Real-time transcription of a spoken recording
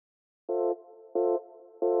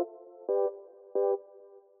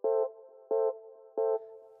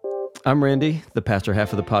I'm Randy, the pastor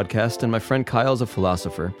half of the podcast, and my friend Kyle's a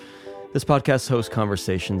philosopher. This podcast hosts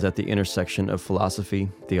conversations at the intersection of philosophy,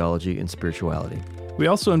 theology, and spirituality. We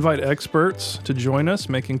also invite experts to join us,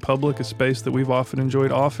 making public a space that we've often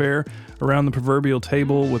enjoyed off-air, around the proverbial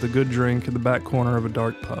table with a good drink in the back corner of a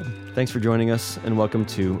dark pub. Thanks for joining us, and welcome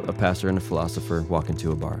to A Pastor and a Philosopher Walk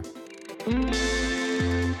Into a Bar.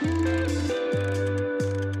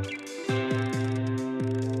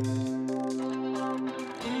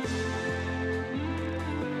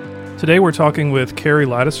 Today we're talking with Keri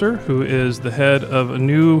Ladouceur, who is the head of a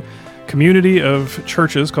new community of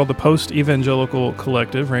churches called the Post-Evangelical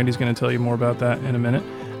Collective. Randy's going to tell you more about that in a minute.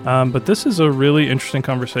 But this is a really interesting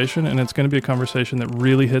conversation, and it's going to be a conversation that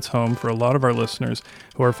really hits home for a lot of our listeners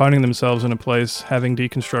who are finding themselves in a place having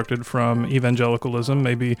deconstructed from evangelicalism,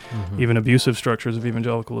 maybe even abusive structures of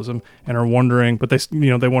evangelicalism, and are wondering, but they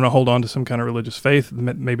want to hold on to some kind of religious faith.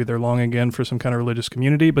 Maybe they're longing again for some kind of religious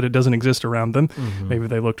community, but it doesn't exist around them. Maybe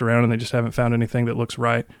they looked around and they just haven't found anything that looks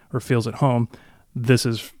right or feels at home. This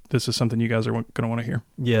is something you guys are going to want to hear.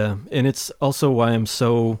 Yeah, and it's also why I'm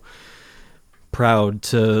so proud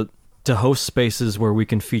to host spaces where we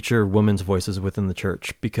can feature women's voices within the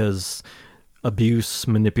church, because abuse,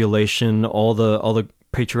 manipulation, all the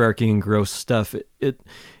patriarchy and gross stuff,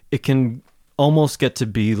 it can almost get to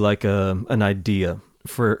be like an idea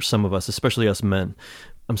for some of us, especially us men.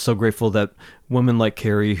 I'm so grateful that women like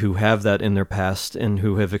Keri, who have that in their past and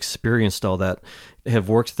who have experienced all that, have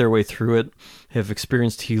worked their way through it, have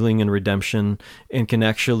experienced healing and redemption, and can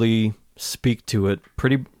actually speak to it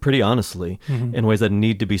pretty honestly in ways that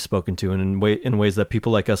need to be spoken to, and in ways that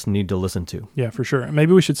people like us need to listen to. Yeah, for sure.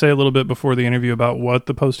 Maybe we should say a little bit before the interview about what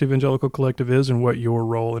the Post-Evangelical Collective is and what your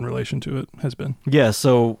role in relation to it has been. Yeah,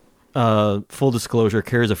 so full disclosure,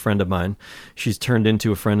 Keri's a friend of mine. She's turned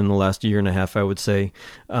into a friend in the last year and a half, I would say.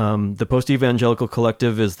 The Post-Evangelical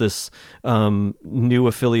Collective is this new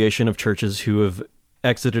affiliation of churches who have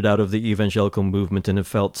exited out of the evangelical movement and have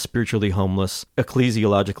felt spiritually homeless,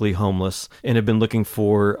 ecclesiologically homeless, and have been looking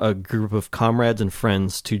for a group of comrades and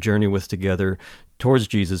friends to journey with together towards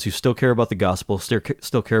Jesus, who still care about the gospel,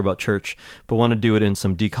 still care about church, but want to do it in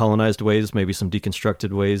some decolonized ways, maybe some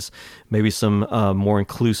deconstructed ways, maybe some more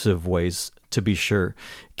inclusive ways, to be sure.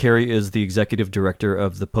 Keri is the executive director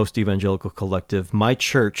of the Post-Evangelical Collective. My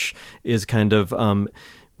church is kind of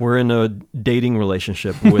we're in a dating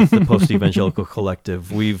relationship with the Post-Evangelical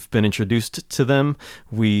Collective. We've been introduced to them.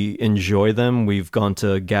 We enjoy them. We've gone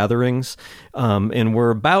to gatherings, and we're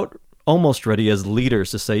about almost ready as leaders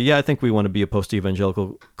to say, yeah, I think we want to be a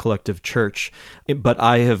Post-Evangelical Collective church. But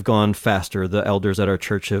I have gone faster. The elders at our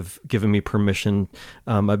church have given me permission.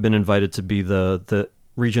 I've been invited to be the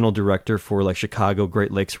regional director for like Chicago,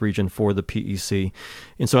 Great Lakes region for the PEC.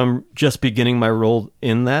 And so I'm just beginning my role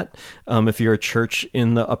in that. If you're a church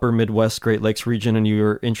in the upper Midwest, Great Lakes region, and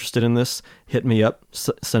you're interested in this, hit me up,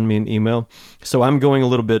 send me an email. So I'm going a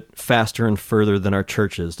little bit faster and further than our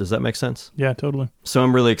churches. Does that make sense? Yeah, totally. So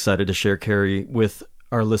I'm really excited to share Keri with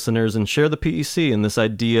our listeners and share the PEC and this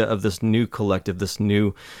idea of this new collective, this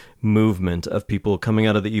new movement of people coming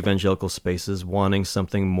out of the evangelical spaces, wanting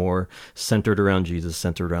something more centered around Jesus,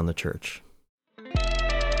 centered around the church.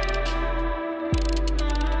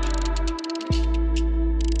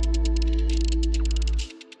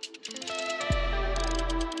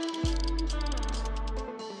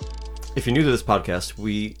 If you're new to this podcast,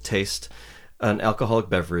 we taste an alcoholic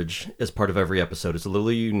beverage as part of every episode. It's a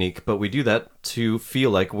little unique, but we do that to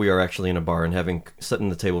feel like we are actually in a bar and having setting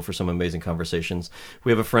the table for some amazing conversations.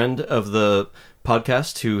 We have a friend of the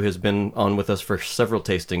podcast who has been on with us for several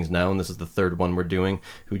tastings now, and this is the third one we're doing,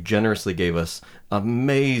 who generously gave us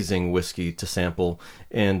amazing whiskey to sample.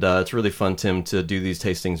 And it's really fun, Tim, to do these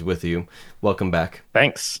tastings with you. Welcome back.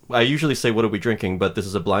 Thanks. I usually say, what are we drinking? But this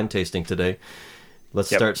is a blind tasting today.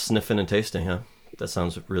 Let's start sniffing and tasting, huh? That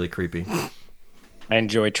sounds really creepy. I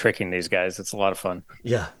enjoy tricking these guys. It's a lot of fun.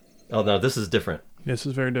 Yeah. Oh, no, this is different. This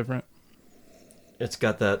is very different. It's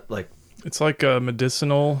got that, like... It's like a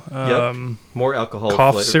medicinal... more alcohol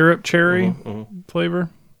cough flavor. syrup cherry flavor.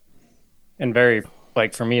 And very,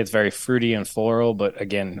 like, for me, it's very fruity and floral, but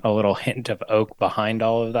again, a little hint of oak behind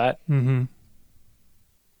all of that. Mm-hmm.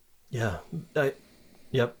 Yeah.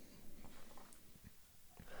 Yep.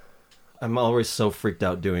 I'm always so freaked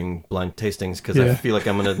out doing blind tastings because I feel like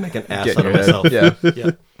I'm going to make an ass out of myself.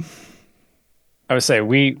 Yeah. I would say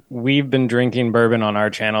we've been drinking bourbon on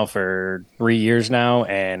our channel for 3 years now,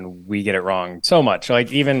 and we get it wrong so much.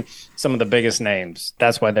 Like even some of the biggest names,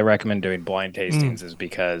 that's why they recommend doing blind tastings is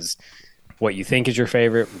because what you think is your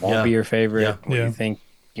favorite won't be your favorite. Yeah. What you think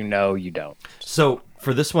you know, you don't. So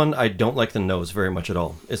for this one, I don't like the nose very much at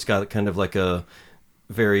all. It's got kind of like a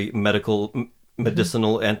very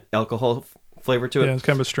medicinal and alcohol flavor to it. Yeah, it's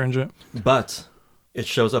kind of astringent. But it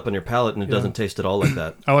shows up on your palate and it doesn't taste at all like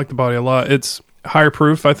that. I like the body a lot. It's higher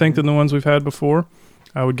proof, I think, than the ones we've had before,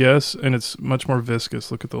 I would guess, and it's much more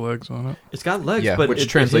viscous. Look at the legs on it. It's got legs, Yeah, but which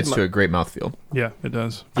translates to a great mouthfeel. Yeah, it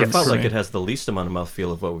does. I felt like it has the least amount of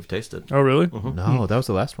mouthfeel of what we've tasted. Oh, really? No, that was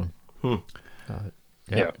the last one.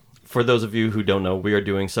 Yeah. For those of you who don't know, we are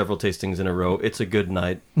doing several tastings in a row. It's a good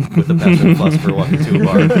night with the pastor and philosopher walking to a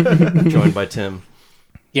bar, joined by Tim.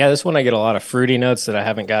 Yeah, this one I get a lot of fruity notes that I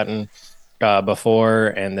haven't gotten before,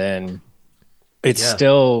 and then it's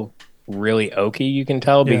still really oaky, you can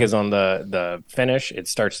tell, because on the finish, it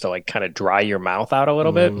starts to like kind of dry your mouth out a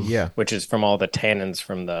little bit, which is from all the tannins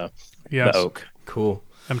from the oak. Cool.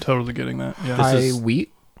 I'm totally getting that. Yeah. High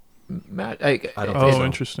wheat, Matt? I don't Oh, so.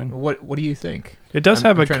 interesting. What do you think? It does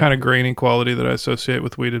have a kind of grainy quality that I associate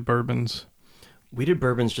with wheated bourbons. Wheated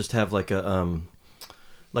bourbons just have like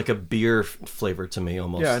a beer flavor to me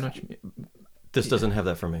almost. Yeah, I know what you mean. This doesn't have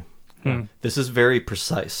that for me. This is very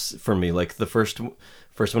precise for me. Like the first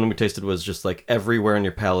one we tasted was just like everywhere on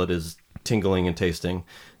your palate is tingling and tasting.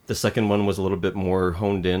 The second one was a little bit more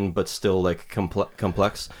honed in, but still like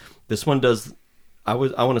complex. This one does, I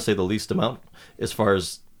want to say the least amount as far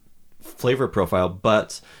as flavor profile,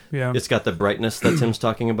 but it's got the brightness that Tim's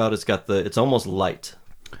talking about. It's almost light.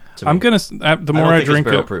 I'm gonna. The more I drink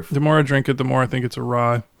it, the more I think it's a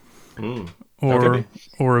rye,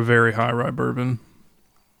 or a very high rye bourbon.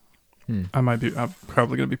 I'm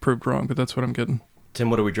probably gonna be proved wrong, but that's what I'm getting. Tim,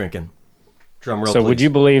 what are we drinking? Drum roll, So please. would you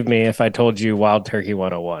believe me if I told you Wild Turkey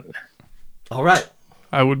 101? All right.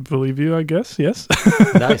 I would believe you, I guess. Yes.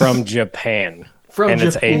 Nice. From Japan. And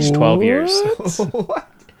it's aged 12 years.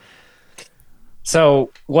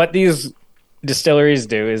 So what these distilleries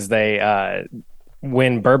do is they,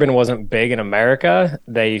 when bourbon wasn't big in America,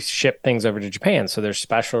 they ship things over to Japan. So there's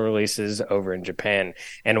special releases over in Japan.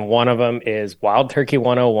 And one of them is Wild Turkey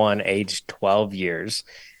 101, aged 12 years.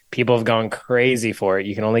 People have gone crazy for it.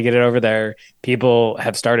 You can only get it over there. People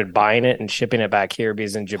have started buying it and shipping it back here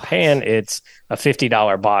because in Japan, it's a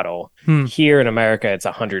 $50 bottle. Here in America, it's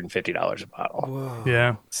 $150 a bottle. Whoa.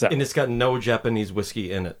 Yeah. So, And it's got no Japanese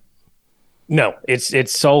whiskey in it. no,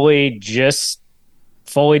 it's solely just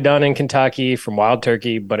fully done in Kentucky from Wild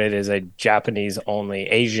Turkey, but it is a Japanese only,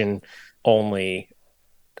 Asian only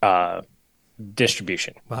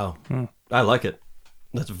distribution. Wow. I like it.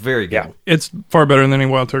 That's very good. Yeah. It's far better than any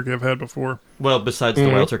Wild Turkey I've had before. Well, besides the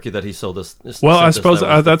Wild Turkey that he sold us. Well, I suppose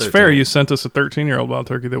that's fair. You sent us a 13-year-old Wild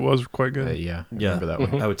Turkey that was quite good. Yeah, I remember that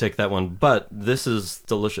one. I would take that one. But this is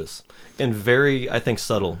delicious and very, I think,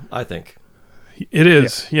 subtle, I think. It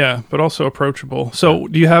is, yeah, but also approachable. So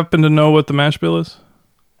do you happen to know what the mash bill is?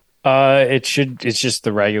 It's just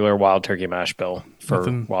the regular Wild Turkey mash bill for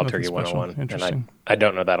Wild Turkey special. 101. Interesting. And I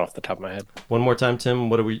don't know that off the top of my head. One more time, Tim.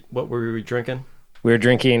 What were we drinking? We're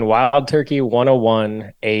drinking Wild Turkey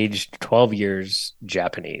 101, aged 12 years,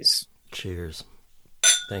 Japanese. Cheers.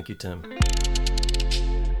 Thank you, Tim.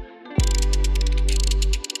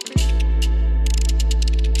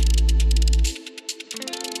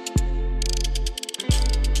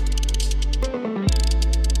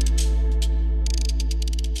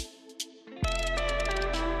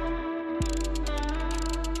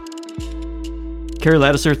 Keri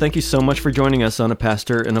Ladouceur, thank you so much for joining us on A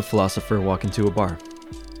Pastor and a Philosopher Walk Into a Bar.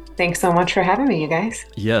 Thanks so much for having me, you guys.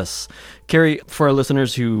 Yes. Keri, for our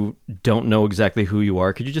listeners who don't know exactly who you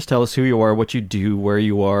are, could you just tell us who you are, what you do, where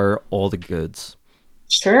you are, all the goods?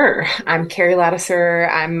 Sure. I'm Keri Ladouceur.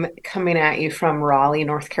 I'm coming at you from Raleigh,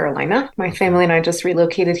 North Carolina. My family and I just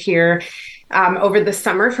relocated here over the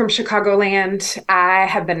summer from Chicagoland. I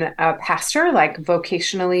have been a pastor, like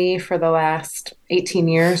vocationally, for the last 18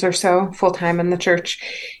 years or so, full-time in the church,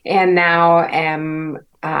 and now am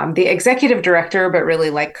the executive director, but really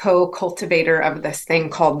like co-cultivator of this thing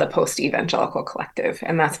called the Post-Evangelical Collective.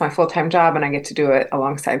 And that's my full-time job, and I get to do it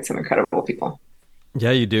alongside some incredible people.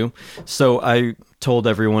 Yeah, you do. So I told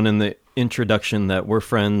everyone in the introduction that we're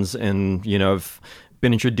friends and, I've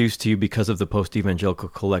been introduced to you because of the Post-Evangelical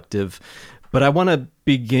Collective. But I want to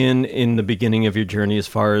begin in the beginning of your journey as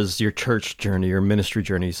far as your church journey, your ministry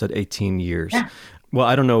journey. You said 18 years. Yeah. Well,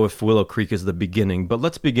 I don't know if Willow Creek is the beginning, but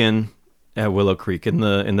let's begin at Willow Creek in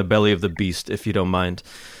the belly of the beast, if you don't mind.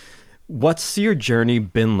 What's your journey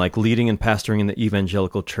been like leading and pastoring in the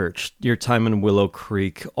evangelical church, your time in Willow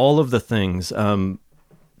Creek, all of the things?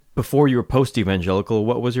 Before you were post-evangelical,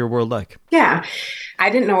 what was your world like? Yeah, I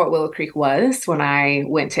didn't know what Willow Creek was when I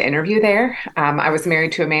went to interview there. I was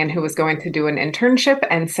married to a man who was going to do an internship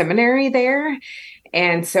and seminary there.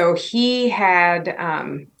 And so he had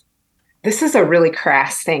this is a really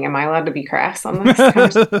crass thing. Am I allowed to be crass on this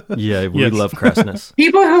conversation? Yeah, we Yes. love crassness.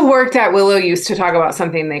 People who worked at Willow used to talk about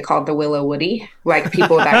something they called the Willow Woody, like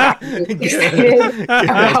people that got really excited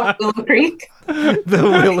about Willow Creek. The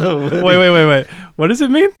willow. Wait. What does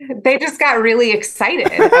it mean? They just got really excited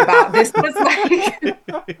about this. Was like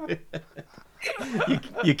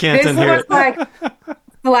You can't this unhear was it. like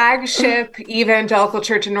flagship evangelical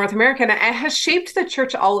church in North America, and it has shaped the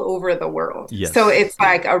church all over the world. Yes. So it's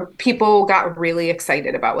like people got really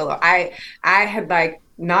excited about Willow. I had I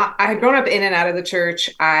had grown up in and out of the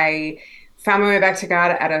church. I found my way back to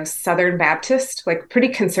God at a Southern Baptist, like pretty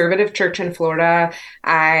conservative church in Florida.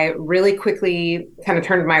 I really quickly kind of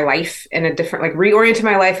turned my life in a different, like reoriented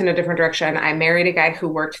my life in a different direction. I married a guy who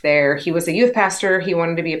worked there. He was a youth pastor. He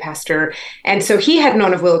wanted to be a pastor. And so he had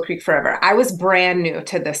known of Willow Creek forever. I was brand new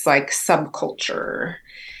to this like subculture,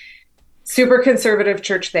 super conservative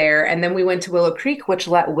church there. And then we went to Willow Creek, which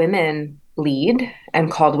let women lead and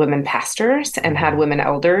called women pastors and had women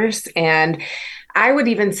elders. And I would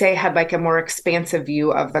even say had like a more expansive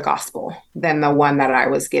view of the gospel than the one that I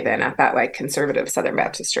was given at that like conservative Southern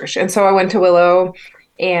Baptist church. And so I went to Willow,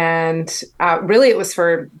 and really it was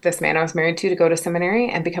for this man I was married to go to seminary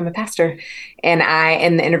and become a pastor. And I,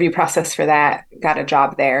 in the interview process for that, got a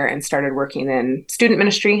job there and started working in student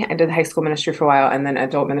ministry. I did high school ministry for a while and then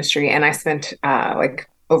adult ministry. And I spent like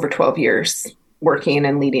over 12 years working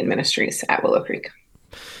and leading ministries at Willow Creek.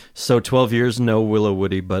 So 12 years, no Willow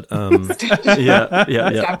Woody, but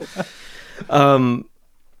yeah.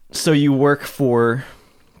 So you work for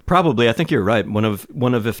probably, I think you're right, one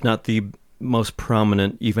of if not the most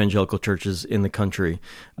prominent evangelical churches in the country.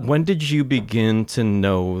 When did you begin to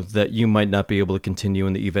know that you might not be able to continue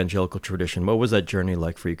in the evangelical tradition? What was that journey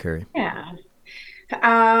like for you, Keri? Yeah.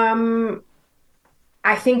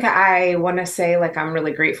 I think I want to say like I'm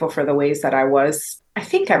really grateful for the ways that I was. I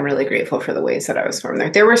think I'm really grateful for the ways that I was formed there.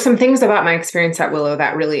 There were some things about my experience at Willow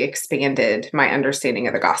that really expanded my understanding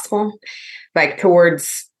of the gospel, like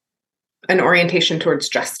towards an orientation towards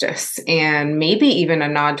justice and maybe even a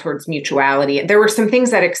nod towards mutuality. There were some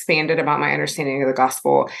things that expanded about my understanding of the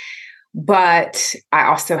gospel, but I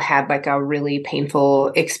also had like a really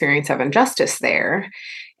painful experience of injustice there.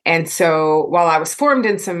 And so while I was formed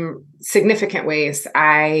in some significant ways,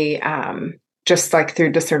 I just like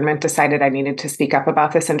through discernment decided I needed to speak up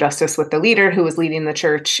about this injustice with the leader who was leading the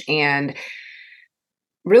church, and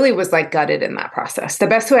really was like gutted in that process. The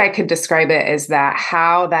best way I could describe it is that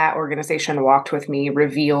how that organization walked with me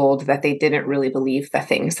revealed that they didn't really believe the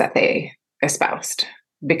things that they espoused,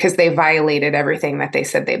 because they violated everything that they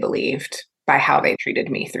said they believed by how they treated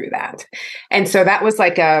me through that. And so that was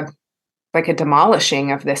like a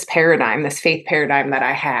demolishing of this paradigm, this faith paradigm that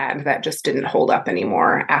I had that just didn't hold up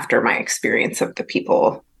anymore after my experience of the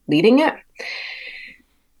people leading it.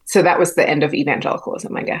 So that was the end of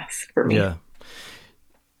evangelicalism, I guess, for me. Yeah.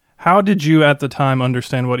 How did you at the time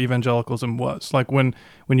understand what evangelicalism was? Like when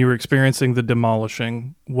you were experiencing the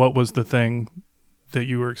demolishing, what was the thing that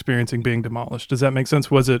you were experiencing being demolished? Does that make sense?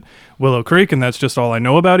 Was it Willow Creek and that's just all I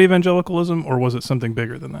know about evangelicalism, or was it something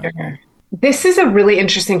bigger than that? Sure. This is a really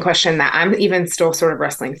interesting question that I'm even still sort of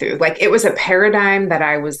wrestling through. Like it was a paradigm that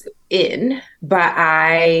I was in, but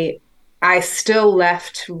I still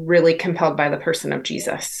left really compelled by the person of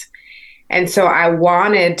Jesus. And so I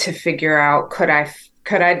wanted to figure out, could I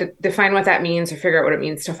define what that means or figure out what it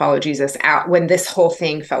means to follow Jesus out when this whole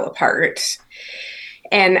thing fell apart?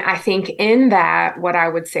 And I think in that, what I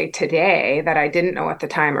would say today that I didn't know at the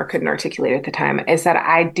time or couldn't articulate at the time is that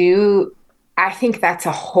I think that's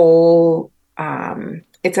a whole,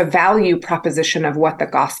 it's a value proposition of what the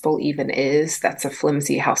gospel even is. That's a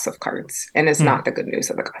flimsy house of cards and is not the good news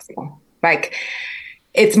of the gospel. Like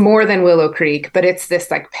it's more than Willow Creek, but it's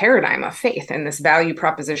this like paradigm of faith and this value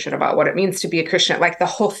proposition about what it means to be a Christian, like the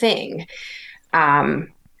whole thing.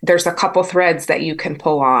 There's a couple threads that you can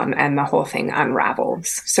pull on and the whole thing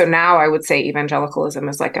unravels. So now I would say evangelicalism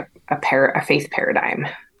is like a faith paradigm.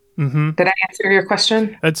 Mm-hmm. Did I answer your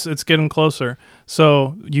question? It's getting closer.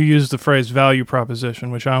 So you used the phrase value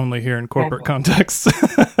proposition, which I only hear in corporate contexts,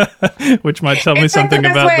 which might tell me something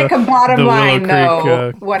about the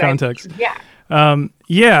Willow Creek context.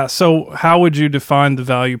 Yeah. So how would you define the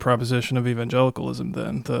value proposition of evangelicalism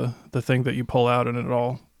then? The thing that you pull out and it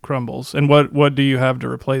all crumbles. And what do you have to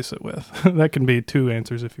replace it with? That can be two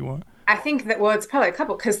answers if you want. I think that, well, it's probably a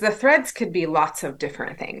couple, because the threads could be lots of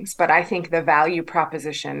different things. But I think the value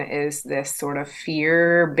proposition is this sort of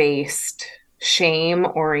fear-based,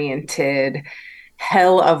 shame-oriented,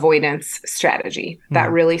 hell avoidance strategy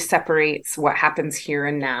that really separates what happens here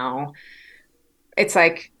and now. It's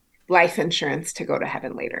like life insurance to go to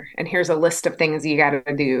heaven later. And here's a list of things you got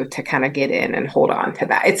to do to kind of get in and hold on to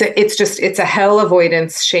that. It's a hell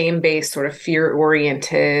avoidance, shame-based, sort of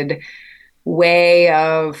fear-oriented way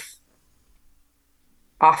of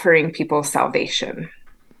offering people salvation.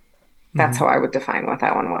 That's how I would define what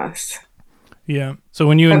that one was. Yeah. So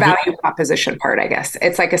when you the value proposition part, I guess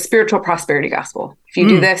it's like a spiritual prosperity gospel. If you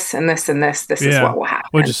do this and this and this is what will happen.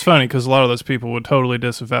 Which is funny because a lot of those people would totally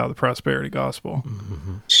disavow the prosperity gospel.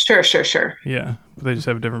 Mm-hmm. Sure. Yeah. But they just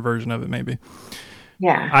have a different version of it, maybe.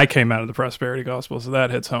 Yeah. I came out of the prosperity gospel, so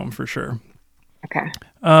that hits home for sure. Okay.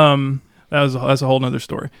 That's a whole nother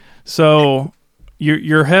story. So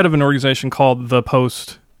you're head of an organization called the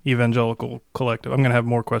Post Evangelical Collective. I'm going to have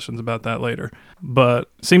more questions about that later. But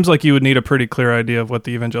it seems like you would need a pretty clear idea of what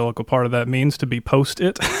the evangelical part of that means to be post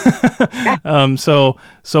it. So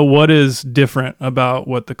what is different about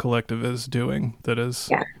what the collective is doing that is,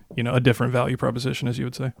 a different value proposition, as you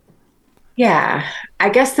would say? Yeah, I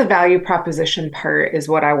guess the value proposition part is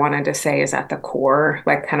what I wanted to say is at the core,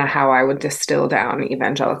 like kind of how I would distill down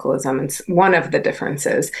evangelicalism. It's one of the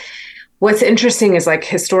differences. What's interesting is like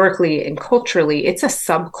historically and culturally, it's a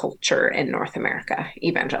subculture in North America.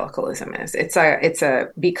 Evangelicalism is. It's a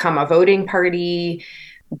become a voting party,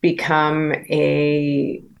 become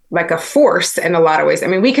a force in a lot of ways. I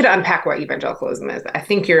mean, we could unpack what evangelicalism is. I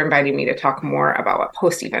think you're inviting me to talk more about what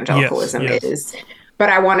post-evangelicalism is. But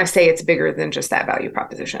I want to say it's bigger than just that value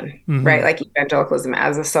proposition, right? Like evangelicalism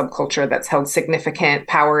as a subculture that's held significant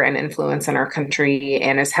power and influence in our country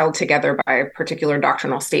and is held together by particular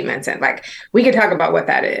doctrinal statements. And like, we could talk about what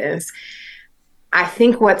that is. I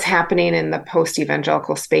think what's happening in the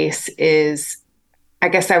post-evangelical space is, I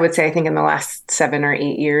guess I would say, I think in the last 7 or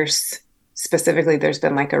 8 years, specifically, there's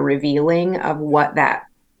been like a revealing of what that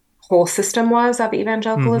whole system was of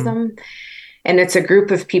evangelicalism. And it's a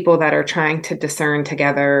group of people that are trying to discern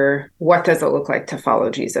together, what does it look like to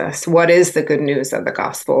follow Jesus? What is the good news of the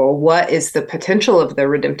gospel? What is the potential of the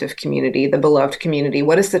redemptive community, the beloved community?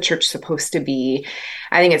 What is the church supposed to be?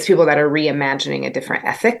 I think it's people that are reimagining a different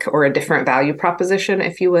ethic or a different value proposition,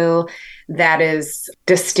 if you will, that is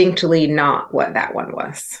distinctly not what that one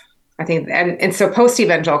was. I think, and so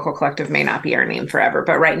post-evangelical collective may not be our name forever,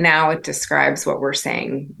 but right now it describes what we're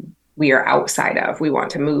saying we are outside of. We want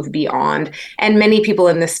to move beyond. And many people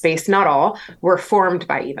in this space, not all, were formed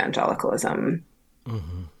by evangelicalism.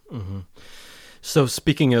 So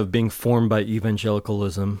speaking of being formed by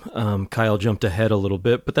evangelicalism, Kyle jumped ahead a little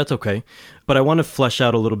bit, but that's okay. But I want to flesh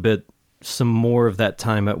out a little bit some more of that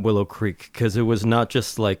time at Willow Creek, because it was not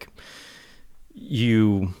just like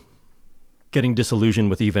you getting disillusioned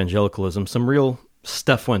with evangelicalism. Some real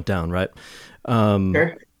stuff went down, right?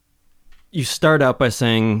 Sure. You start out by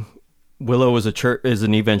saying Willow is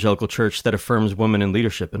an evangelical church that affirms women in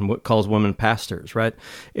leadership and what calls women pastors, right?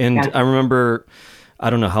 And I remember,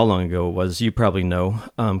 I don't know how long ago it was, you probably know,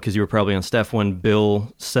 because you were probably on staff when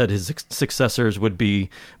Bill said his successors would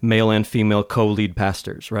be male and female co-lead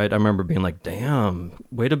pastors, right? I remember being like, damn,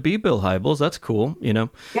 way to be, Bill Hybels, that's cool, you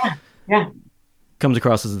know? Yeah. Comes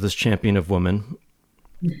across as this champion of women.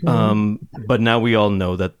 But now we all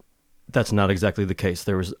know that that's not exactly the case.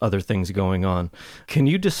 There was other things going on. Can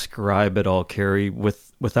you describe it all, Keri,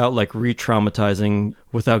 without like re-traumatizing,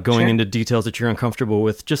 without going into details that you're uncomfortable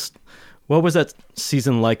with? Just what was that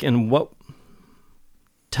season like, and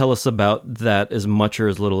tell us about that as much or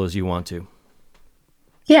as little as you want to.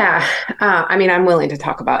 Yeah. I mean, I'm willing to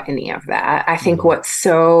talk about any of that. I think what's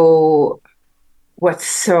so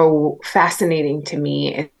fascinating to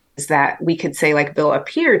me is that we could say like Bill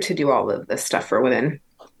appeared to do all of this stuff for women.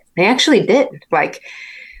 They actually did. Like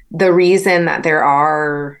the reason that there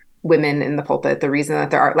are women in the pulpit, the reason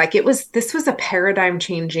that there are this was a paradigm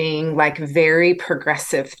changing, like very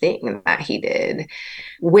progressive thing that he did,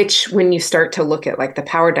 which when you start to look at like the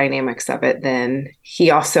power dynamics of it, then he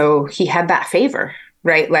had that favor,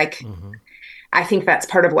 right? Like, I think that's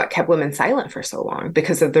part of what kept women silent for so long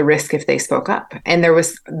because of the risk if they spoke up. And there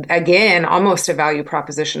was, again, almost a value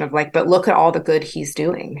proposition of like, but look at all the good he's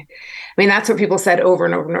doing. I mean, that's what people said over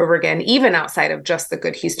and over and over again, even outside of just the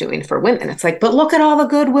good he's doing for women. It's like, but look at all the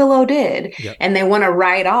good Willow did. Yep. And they want to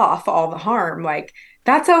write off all the harm. Like,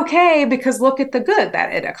 that's okay because look at the good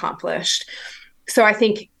that it accomplished. So I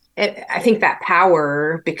think that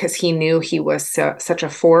power, because he knew he was such a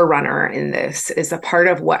forerunner in this, is a part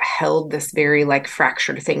of what held this very like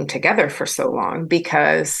fractured thing together for so long,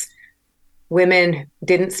 because women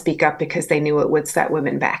didn't speak up because they knew it would set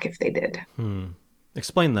women back if they did.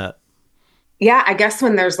 Explain that. Yeah, I guess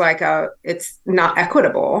when there's like it's not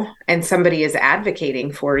equitable and somebody is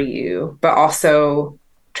advocating for you, but also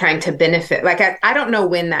trying to benefit. Like, I don't know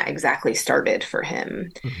when that exactly started for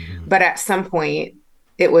him, but at some point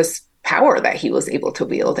it was power that he was able to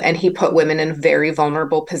wield. And he put women in very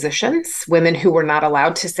vulnerable positions, women who were not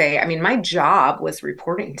allowed to say, I mean, my job was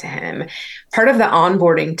reporting to him. Part of the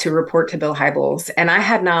onboarding to report to Bill Hybels, and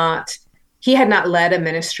he had not led a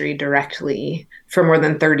ministry directly for more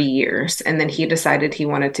than 30 years. And then he decided he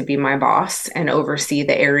wanted to be my boss and oversee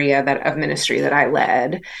the area of ministry that I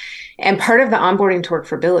led. And part of the onboarding to work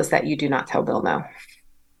for Bill is that you do not tell Bill no.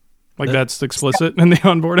 Like that's explicit in the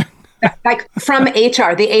onboarding? Like from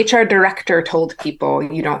HR, the HR director told people,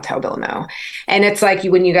 you don't tell Bill no. And it's like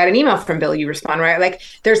when you got an email from Bill, you respond, right? Like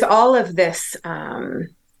there's all of this,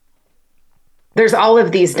 there's all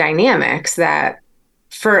of these dynamics that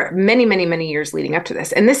for many, many, many years leading up to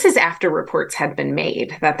this. And this is after reports had been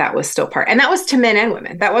made that was still part. And that was to men and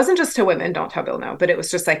women. That wasn't just to women, don't tell Bill no, but it was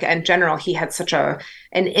just like, in general, he had such an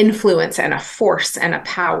influence and a force and a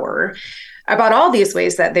power about all these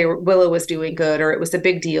ways that Willow was doing good, or it was a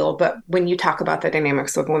big deal. But when you talk about the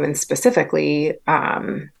dynamics of women specifically,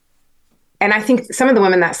 and I think some of the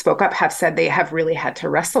women that spoke up have said they have really had to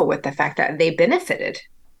wrestle with the fact that they benefited,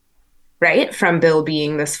 right, from Bill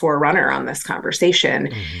being this forerunner on this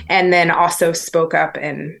conversation, and then also spoke up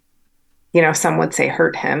and, some would say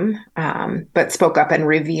hurt him, but spoke up and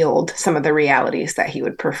revealed some of the realities that he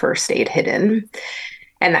would prefer stayed hidden.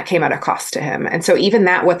 And that came at a cost to him. And so even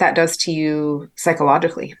what that does to you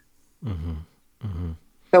psychologically,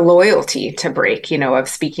 the loyalty to break, of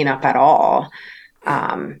speaking up at all,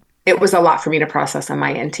 it was a lot for me to process on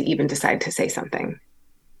my end to even decide to say something.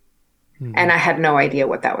 And I had no idea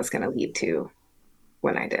what that was going to lead to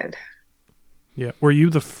when I did. Yeah. Were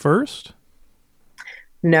you the first?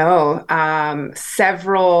 No,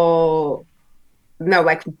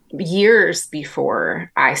 like years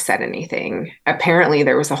before I said anything. Apparently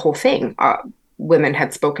there was a whole thing. Women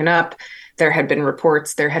had spoken up. There had been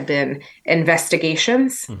reports. There had been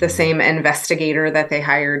investigations. The same investigator that they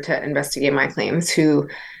hired to investigate my claims, who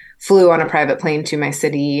flew on a private plane to my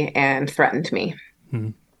city and threatened me.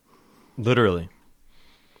 Literally.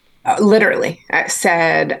 Literally. I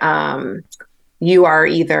said, you are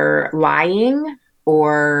either lying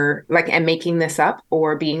or and making this up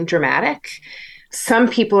or being dramatic. Some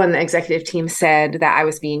people in the executive team said that I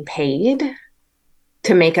was being paid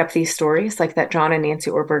to make up these stories, like that John and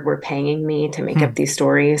Nancy Orberg were paying me to make up these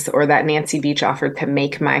stories, or that Nancy Beach offered to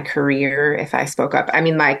make my career if I spoke up. I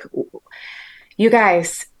mean, you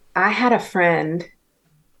guys, I had a friend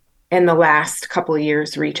in the last couple of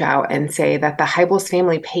years reach out and say that the Hybels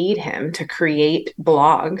family paid him to create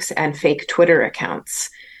blogs and fake Twitter accounts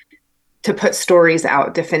to put stories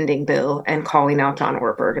out defending Bill and calling out John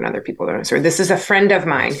Orberg and other people. This is a friend of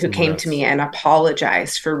mine who came to me and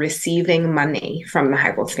apologized for receiving money from the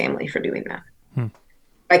Hybels family for doing that.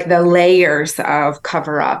 Like the layers of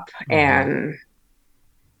cover up and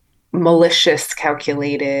malicious,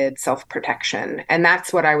 calculated self-protection. And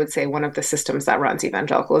that's what I would say one of the systems that runs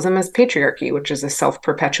evangelicalism is patriarchy, which is a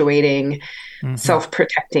self-perpetuating,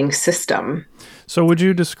 self-protecting system. So would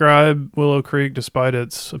you describe Willow Creek, despite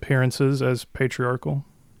its appearances, as patriarchal?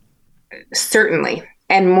 Certainly.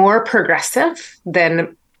 And more progressive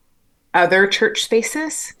than other church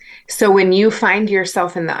spaces. So when you find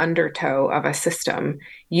yourself in the undertow of a system,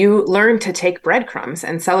 you learn to take breadcrumbs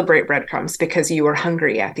and celebrate breadcrumbs because you were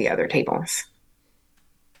hungry at the other tables.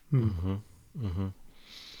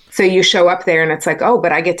 So you show up there and it's like, oh,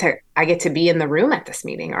 but I get to be in the room at this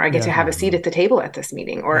meeting, or I get to have a seat at the table at this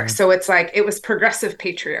meeting. Or so it's like, it was progressive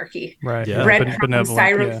patriarchy. Right. Yeah. Breadcrumbs,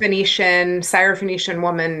 Syrophoenician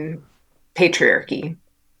woman patriarchy.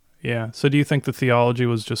 Yeah. So do you think the theology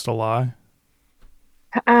was just a lie?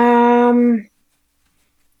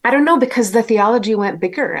 I don't know, because the theology went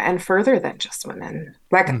bigger and further than just women.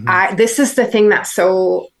 This is the thing that's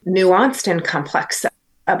so nuanced and complex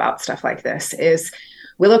about stuff like this is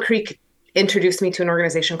Willow Creek introduced me to an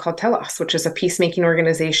organization called Telos, which is a peacemaking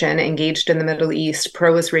organization engaged in the Middle East,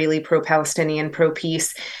 pro-Israeli, pro-Palestinian,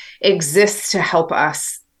 pro-peace, exists to help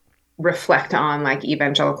us reflect on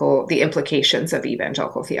the implications of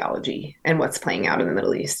evangelical theology and what's playing out in the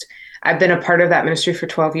Middle East. I've been a part of that ministry for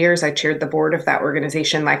 12 years. I chaired the board of that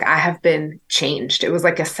organization. I have been changed. It was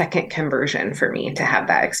like a second conversion for me to have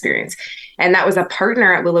that experience. And that was a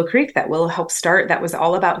partner at Willow Creek that Willow helped start that was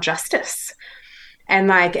all about justice. And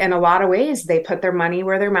in a lot of ways, they put their money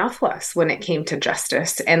where their mouth was when it came to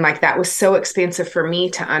justice. And that was so expansive for me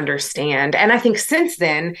to understand. And I think since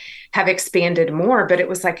then have expanded more, but it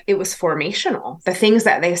was formational. The things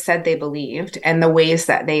that they said they believed and the ways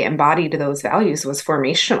that they embodied those values was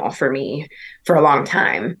formational for me for a long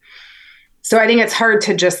time. So I think it's hard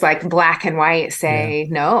to just like black and white say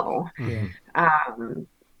no.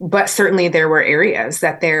 But certainly there were areas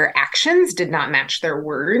that their actions did not match their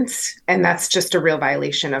words. And that's just a real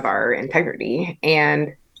violation of our integrity.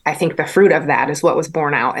 And I think the fruit of that is what was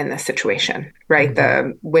borne out in this situation, right?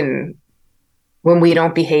 When we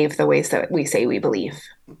don't behave the ways that we say we believe.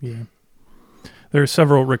 Yeah. There are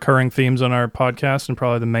several recurring themes on our podcast, and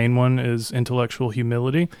probably the main one is intellectual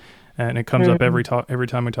humility. And it comes up every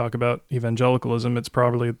time we talk about evangelicalism. It's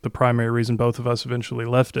probably the primary reason both of us eventually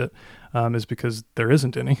left it, is because there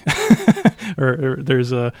isn't any, or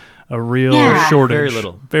there's a real shortage,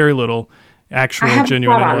 very little actual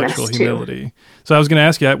genuine intellectual humility. So I was going to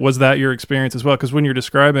ask you, was that your experience as well? Because when you're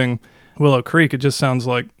describing Willow Creek, it just sounds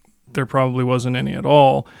like there probably wasn't any at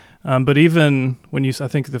all. But even when I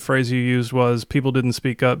think the phrase you used was people didn't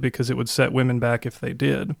speak up because it would set women back if they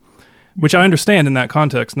did. Which I understand in that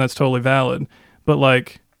context, and that's totally valid. But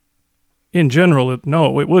like, in general,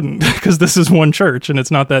 no, it wouldn't, because this is one church and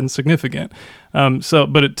it's not that insignificant.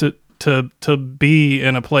 To be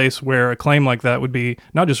in a place where a claim like that would be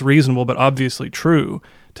not just reasonable, but obviously true,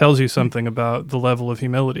 tells you something about the level of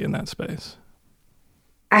humility in that space.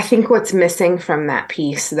 I think what's missing from that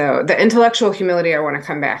piece, though, the intellectual humility I want to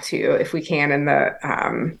come back to, if we can, and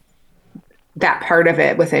the that part of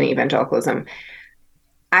it within evangelicalism.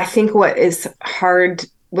 I think what is hard,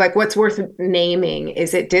 like what's worth naming,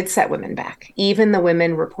 is it did set women back, even the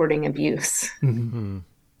women reporting abuse. Mm-hmm.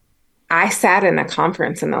 I sat in a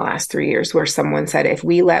conference in the last 3 years where someone said, if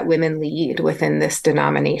we let women lead within this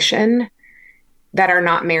denomination that are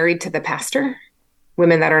not married to the pastor,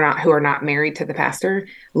 women who are not married to the pastor,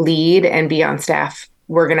 lead and be on staff,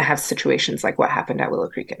 we're going to have situations like what happened at Willow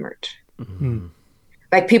Creek emerge. Mm-hmm.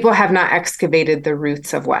 Like people have not excavated the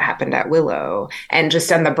roots of what happened at Willow. And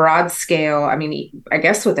just on the broad scale, I mean, I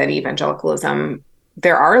guess within evangelicalism,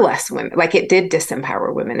 there are less women. Like it did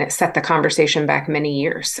disempower women. It set the conversation back many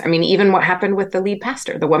years. I mean, even what happened with the lead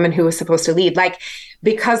pastor, the woman who was supposed to lead, like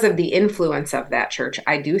because of the influence of that church,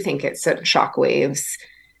 I do think it sent shockwaves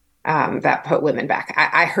that put women back.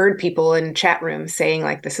 I heard people in chat rooms saying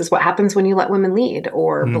like, this is what happens when you let women lead,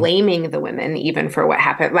 or blaming the women even for what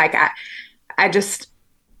happened. Like I just...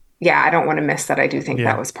 Yeah, I don't want to miss that. I do think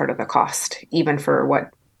that was part of the cost, even for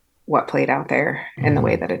what played out there in the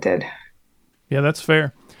way that it did. Yeah, that's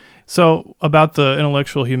fair. So about the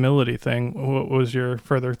intellectual humility thing, what was your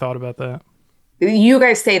further thought about that? You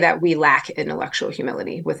guys say that we lack intellectual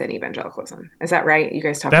humility within evangelicalism. Is that right? You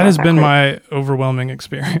guys talk about that. That has been my overwhelming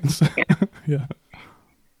experience. Yeah.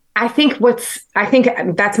 I think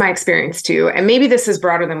that's my experience too. And maybe this is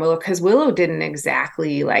broader than Willow, because Willow didn't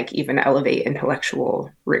exactly like even elevate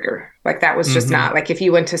intellectual rigor. Like that was just not like, if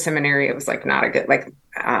you went to seminary, it was like not a good, like,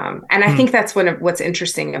 and I think that's what's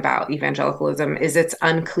interesting about evangelicalism is it's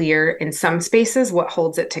unclear in some spaces what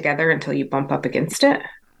holds it together until you bump up against it.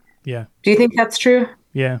 Yeah. Do you think that's true?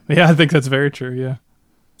 Yeah. Yeah. I think that's very true. Yeah.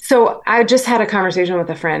 So I just had a conversation with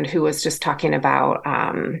a friend who was just talking about,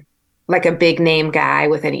 like a big name guy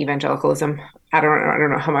within evangelicalism. I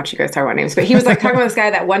don't know how much you guys talk about names, but he was like talking about this guy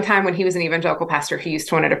that one time when he was an evangelical pastor, he used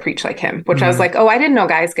to want to preach like him, which I was like, oh, I didn't know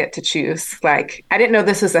guys get to choose. Like, I didn't know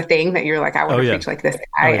this was a thing that you're like, I want to preach like this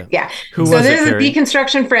guy. Yeah. Who so was this it, is a Keri?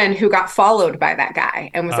 deconstruction friend who got followed by that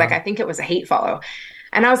guy and was like, I think it was a hate follow.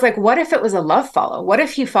 And I was like, what if it was a love follow? What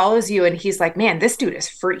if he follows you and he's like, man, this dude is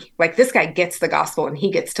free. Like this guy gets the gospel and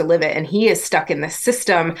he gets to live it. And he is stuck in the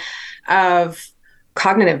system of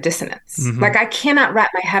cognitive dissonance. Mm-hmm. Like I cannot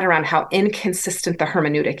wrap my head around how inconsistent the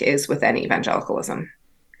hermeneutic is within evangelicalism.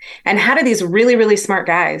 And how do these really, really smart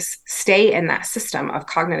guys stay in that system of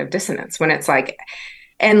cognitive dissonance when it's like,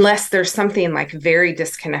 unless there's something like very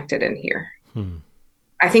disconnected in here.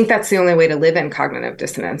 I think that's the only way to live in cognitive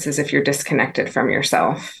dissonance is if you're disconnected from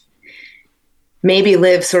yourself. Maybe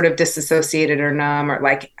live sort of disassociated or numb or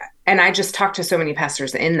like, and I just talked to so many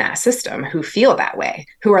pastors in that system who feel that way,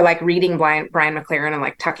 who are like reading Brian McLaren and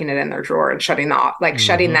like tucking it in their drawer and shutting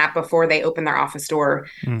that before they open their office door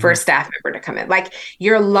for a staff member to come in. Like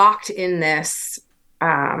you're locked in this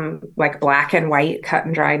like black and white, cut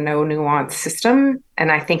and dry, no nuance system.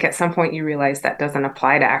 And I think at some point you realize that doesn't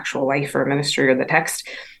apply to actual life or ministry or the text.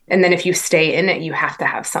 And then if you stay in it, you have to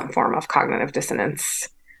have some form of cognitive dissonance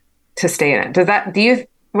to stay in it.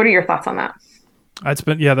 What are your thoughts on that?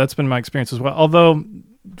 That's been my experience as well. Although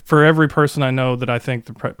for every person I know that I think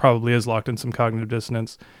probably is locked in some cognitive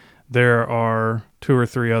dissonance, there are 2 or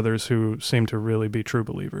 3 others who seem to really be true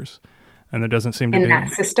believers. And there doesn't seem to be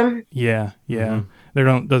that system. Yeah. Mm-hmm.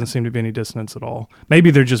 There doesn't seem to be any dissonance at all. Maybe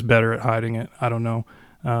they're just better at hiding it. I don't know.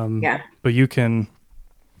 But you can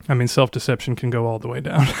I mean, self-deception can go all the way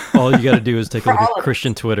down. All you got to do is take a For look all at of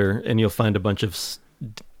Christian Twitter, and you'll find a bunch of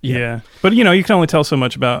Yeah. But, you can only tell so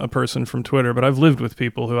much about a person from Twitter. But I've lived with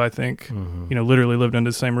people who I think, literally lived under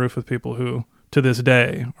the same roof with people who, to this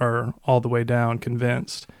day, are all the way down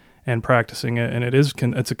convinced and practicing it. And it's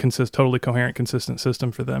a totally coherent, consistent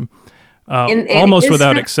system for them. And Almost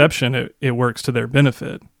without exception, it works to their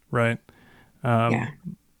benefit, right?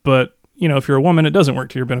 But, if you're a woman, it doesn't work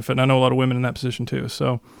to your benefit. And I know a lot of women in that position too.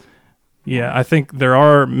 So, yeah, I think there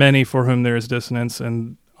are many for whom there is dissonance.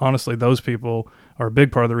 And honestly, those people are a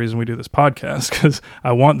big part of the reason we do this podcast, because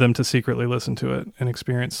I want them to secretly listen to it and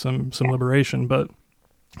experience some liberation. But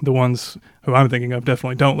the ones who I'm thinking of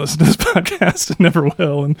definitely don't listen to this podcast and never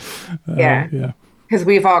will. And because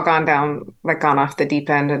we've all gone off the deep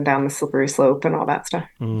end and down the slippery slope and all that stuff.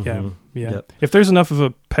 Yeah. Yep. If there's enough of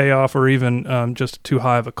a payoff or even just too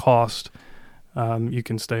high of a cost, you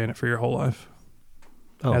can stay in it for your whole life,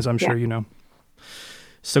 as I'm sure you know.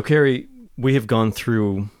 So, Keri, we have gone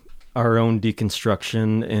through our own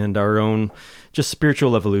deconstruction and our own just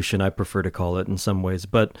spiritual evolution, I prefer to call it in some ways.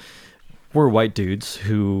 But we're white dudes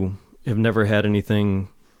who have never had anything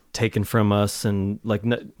taken from us, and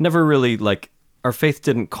never really, our faith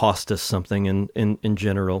didn't cost us something in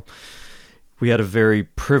general. We had a very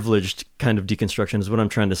privileged kind of deconstruction is what I'm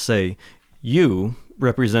trying to say. You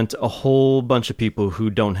represent a whole bunch of people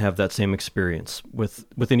who don't have that same experience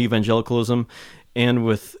within evangelicalism and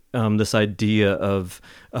with this idea of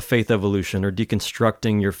a faith evolution or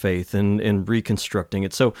deconstructing your faith and reconstructing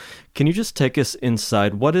it. So can you just take us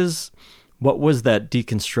inside? What was that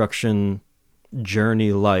deconstruction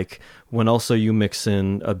journey like when also you mix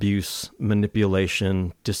in abuse,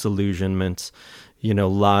 manipulation, disillusionment,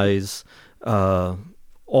 lies,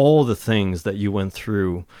 all the things that you went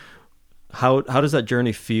through? How does that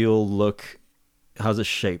journey feel, look? How's it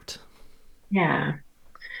shaped? Yeah.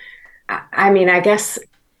 I mean, I guess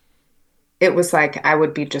it was I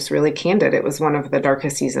would be just really candid. It was one of the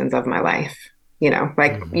darkest seasons of my life.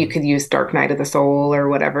 You could use dark night of the soul or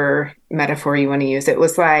whatever metaphor you want to use. It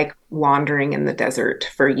was like wandering in the desert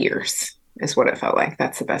for years is what it felt like.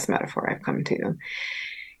 That's the best metaphor I've come to.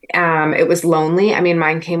 It was lonely. I mean,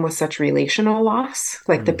 mine came with such relational loss.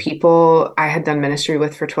 The people I had done ministry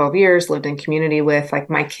with for 12 years, lived in community with,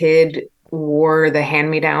 my kid wore the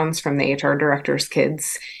hand-me-downs from the HR director's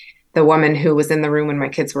kids. The woman who was in the room when my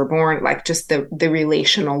kids were born, just the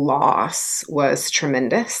relational loss was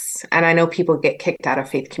tremendous. And I know people get kicked out of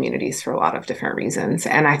faith communities for a lot of different reasons.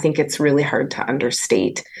 And I think it's really hard to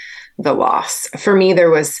understate the loss. For me, there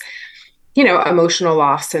was, emotional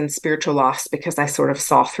loss and spiritual loss because I sort of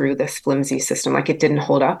saw through this flimsy system. It didn't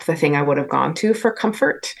hold up. The thing I would have gone to for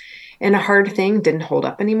comfort in a hard thing didn't hold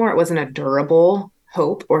up anymore. It wasn't a durable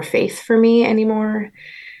hope or faith for me anymore.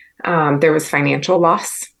 There was financial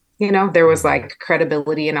loss. There was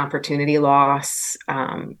credibility and opportunity loss.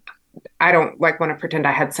 I don't want to pretend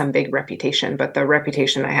I had some big reputation, but the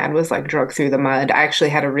reputation I had was drug through the mud. I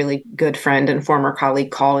actually had a really good friend and former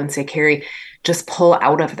colleague call and say, Keri, just pull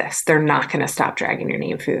out of this. They're not going to stop dragging your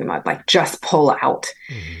name through the mud. Just pull out.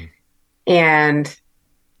 Mm-hmm. And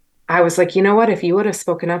I was like, you know what? If you would have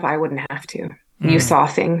spoken up, I wouldn't have to. You saw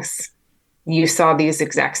things. You saw these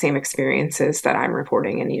exact same experiences that I'm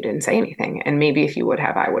reporting and you didn't say anything. And maybe if you would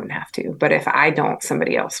have, I wouldn't have to. But if I don't,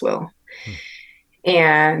 somebody else will.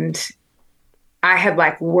 And I had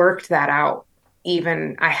worked that out.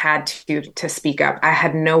 Even I had to speak up. I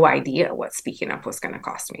had no idea what speaking up was going to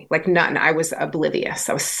cost me. None. I was oblivious.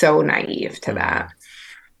 I was so naive to that.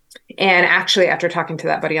 And actually, after talking to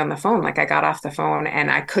that buddy on the phone, I got off the phone and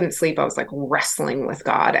I couldn't sleep. I was wrestling with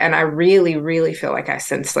God. And I really, really feel I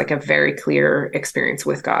sensed a very clear experience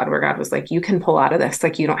with God where God was you can pull out of this.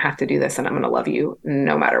 You don't have to do this and I'm going to love you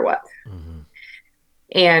no matter what. Mm-hmm.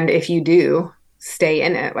 And if you do stay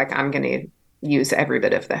in it, I'm going to use every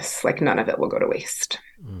bit of this. None of it will go to waste.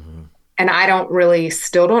 Mm-hmm. And I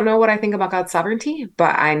still don't know what I think about God's sovereignty,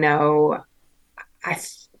 but I know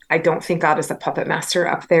I don't think God is a puppet master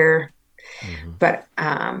up there, but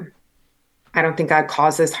I don't think God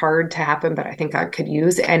causes hard to happen, but I think God could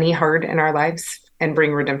use any hard in our lives and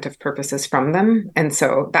bring redemptive purposes from them. And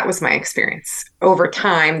so that was my experience. Over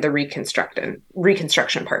time, the reconstruction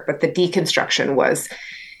part, but the deconstruction was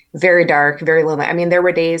very dark, very lonely. I mean, there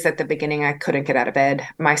were days at the beginning I couldn't get out of bed.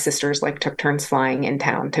 My sisters took turns flying in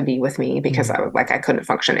town to be with me because I was I couldn't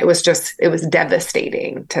function. It was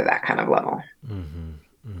devastating to that kind of level. Mm-hmm.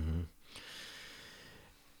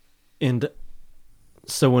 And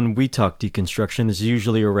so when we talk deconstruction, it's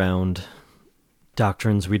usually around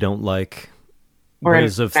doctrines we don't like, or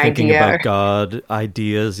ways of thinking about God,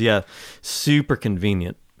 ideas. Yeah, super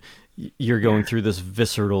convenient. you're going through this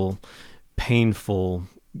visceral, painful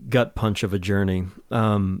gut punch of a journey.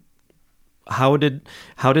 How did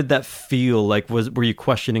that feel? Like, were you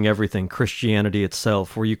questioning everything, Christianity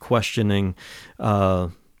itself? Were you questioning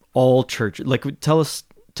all church? Like, tell us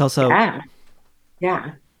how.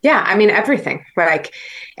 Yeah. I mean, everything. Like,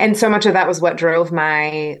 and so much of that was what drove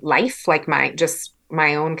my life, like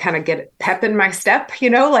my own kind of get pep in my step,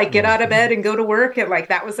 like get out of bed and go to work. And like,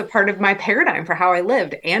 that was a part of my paradigm for how I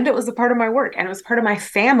lived. And it was a part of my work, and it was part of my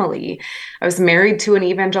family. I was married to an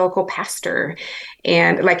evangelical pastor,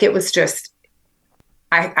 and like, it was just,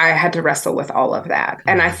 I had to wrestle with all of that.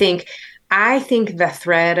 And I think the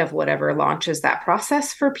thread of whatever launches that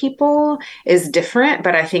process for people is different,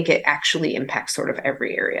 but I think it actually impacts sort of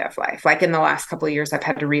every area of life. Like, in the last couple of years, I've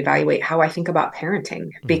had to reevaluate how I think about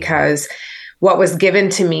parenting, because what was given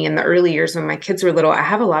to me in the early years when my kids were little, I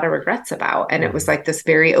have a lot of regrets about. And it was like this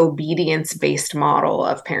very obedience-based model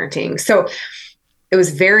of parenting. So it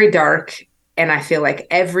was very dark. And I feel like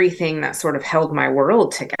everything that sort of held my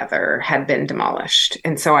world together had been demolished.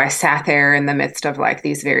 And so I sat there in the midst of like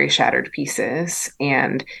these very shattered pieces,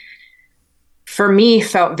 and for me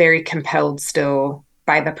felt very compelled still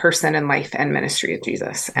by the person and life and ministry of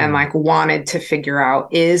Jesus, and like wanted to figure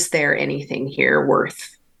out, is there anything here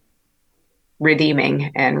worth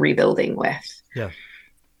redeeming and rebuilding with? Yeah.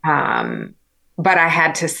 But I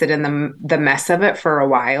had to sit in the mess of it for a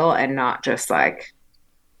while and not just like,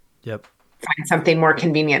 find something more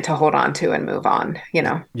convenient to hold on to and move on,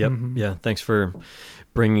 Yep. Yeah. Thanks for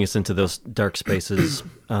bringing us into those dark spaces.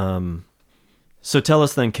 So tell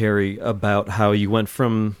us then, Keri, about how you went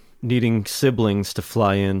from needing siblings to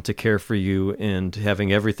fly in to care for you and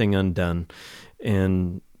having everything undone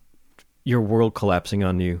and your world collapsing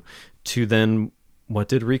on you, to then what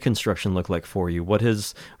did Reconstruction look like for you? What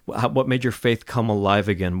made your faith come alive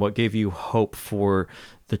again? What gave you hope for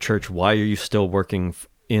the church? Why are you still working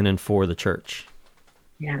in and for the church?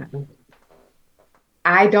 Yeah.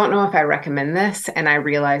 I don't know if I recommend this, and I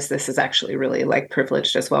realize this is actually really like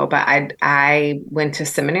privileged as well, but I went to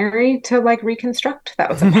seminary to like reconstruct. That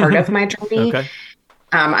was a part of my journey. Okay.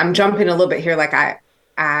 I'm jumping a little bit here. Like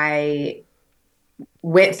I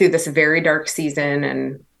went through this very dark season,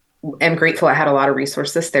 and am grateful I had a lot of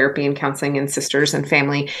resources, therapy and counseling and sisters and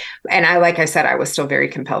family. And like I said, I was still very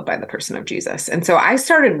compelled by the person of Jesus. And so I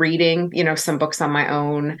started reading, some books on my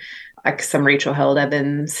own, like some Rachel Held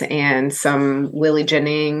Evans and some Willie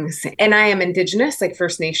Jennings. And I am Indigenous, like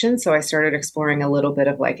First Nations. So I started exploring a little bit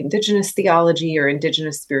of like Indigenous theology or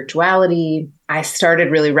Indigenous spirituality. I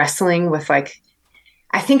started really wrestling with like,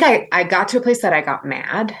 I think I got to a place that I got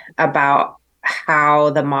mad about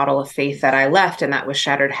how the model of faith that I left and that was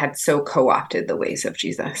shattered had so co-opted the ways of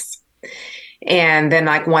Jesus. And then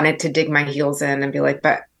like wanted to dig my heels in and be like,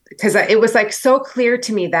 but because it was like so clear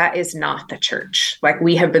to me, that is not the church. Like,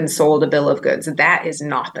 we have been sold a bill of goods. That is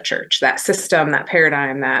not the church. That system, that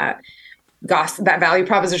paradigm, that value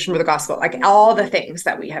proposition for the gospel, like all the things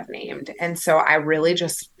that we have named. And so I really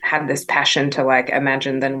just had this passion to like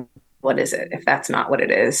imagine, then what is it? If that's not what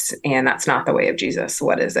it is, and that's not the way of Jesus,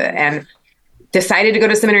 what is it? And decided to go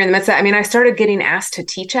to seminary in the midst of that. I mean, I started getting asked to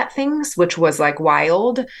teach at things, which was like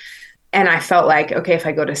wild. And I felt like, okay, if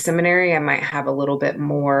I go to seminary, I might have a little bit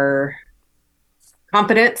more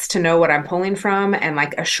confidence to know what I'm pulling from and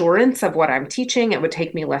like assurance of what I'm teaching. It would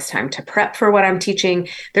take me less time to prep for what I'm teaching.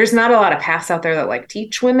 There's not a lot of paths out there that like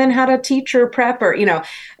teach women how to teach or prep or,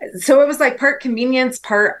 so it was like part convenience,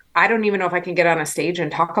 part, I don't even know if I can get on a stage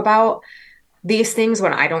and talk about these things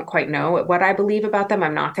when I don't quite know what I believe about them.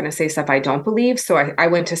 I'm not going to say stuff I don't believe. So I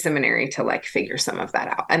went to seminary to like figure some of that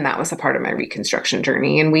out. And that was a part of my Reconstruction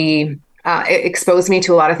journey. And it exposed me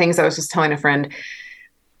to a lot of things. I was just telling a friend,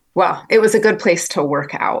 well, it was a good place to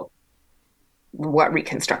work out what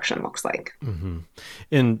Reconstruction looks like. Mm-hmm.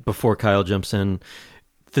 And before Kyle jumps in,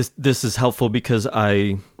 this is helpful because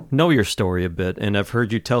I know your story a bit, and I've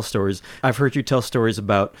heard you tell stories. I've heard you tell stories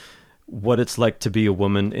about what it's like to be a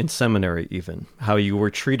woman in seminary, even how you were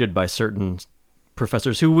treated by certain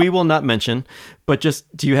professors who we will not mention, but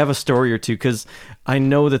just, do you have a story or two? Because I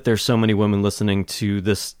know that there's so many women listening to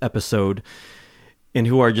this episode and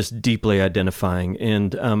who are just deeply identifying.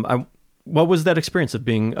 And what was that experience of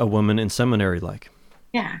being a woman in seminary like?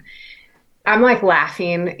 Yeah. I'm like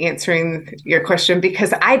laughing answering your question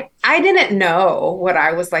because I didn't know what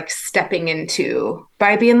I was like stepping into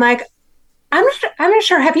by being like, I'm not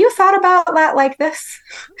sure. Have you thought about that like this?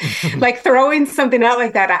 Like throwing something out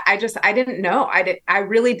like that. I didn't know. I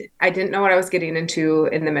didn't know what I was getting into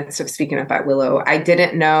in the midst of speaking up at Willow. I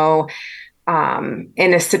didn't know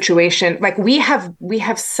in a situation like we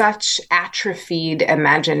have such atrophied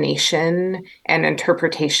imagination and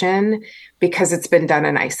interpretation because it's been done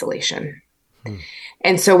in isolation.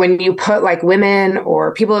 And so when you put like women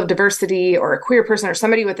or people of diversity or a queer person or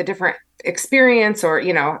somebody with a different experience or,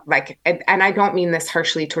 like, and I don't mean this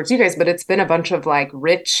harshly towards you guys, but it's been a bunch of like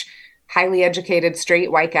rich, highly educated,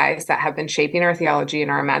 straight white guys that have been shaping our theology and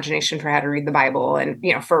our imagination for how to read the Bible and,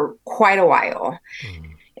 for quite a while.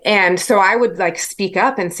 And so I would like speak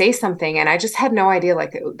up and say something. And I just had no idea,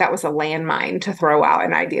 like that was a landmine to throw out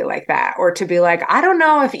an idea like that, or to be like, I don't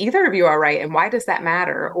know if either of you are right. And why does that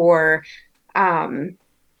matter? Or,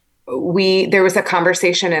 there was a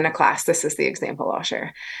conversation in a class, this is the example I'll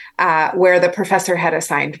share, where the professor had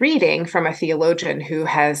assigned reading from a theologian who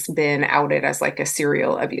has been outed as like a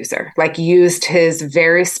serial abuser, like used his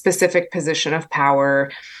very specific position of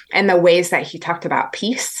power and the ways that he talked about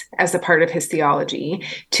peace as a part of his theology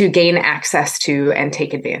to gain access to and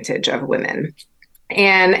take advantage of women.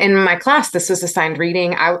 And in my class, this was assigned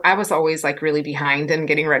reading. I was always like really behind in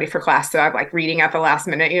getting ready for class. So I'm like reading at the last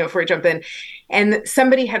minute, before we jump in. And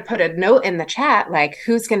somebody had put a note in the chat, like,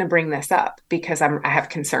 who's going to bring this up? Because I have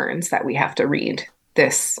concerns that we have to read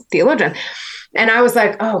this theologian. And I was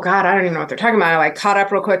like, oh God, I don't even know what they're talking about. I like caught up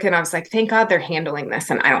real quick and I was like, thank God they're handling this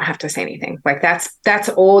and I don't have to say anything. Like that's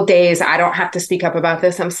old days. I don't have to speak up about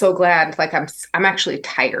this. I'm so glad. Like I'm actually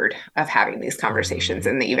tired of having these conversations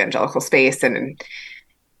in the evangelical space. And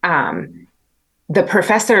the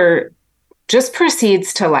professor just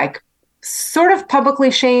proceeds to like sort of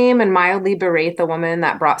publicly shame and mildly berate the woman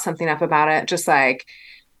that brought something up about it. Just like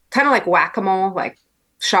kind of like whack-a-mole, like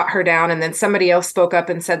shot her down. And then somebody else spoke up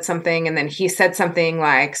and said something. And then he said something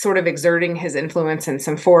like sort of exerting his influence and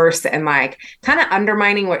some force and like kind of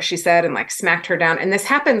undermining what she said and like smacked her down. And this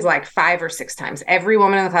happens like 5 or 6 times. Every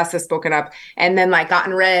woman in the class has spoken up and then like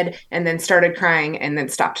gotten red and then started crying and then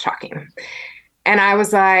stopped talking. And I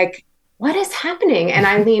was like, what is happening? And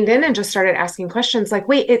I leaned in and just started asking questions like,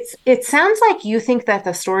 wait, it sounds like you think that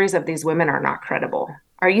the stories of these women are not credible.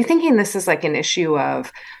 Are you thinking this is like an issue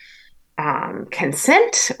of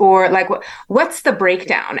consent or like what's the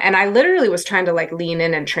breakdown? And I literally was trying to like lean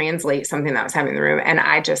in and translate something that was happening in the room. And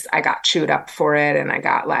I got chewed up for it. And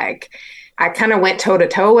I kind of went toe to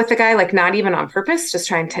toe with the guy, like not even on purpose, just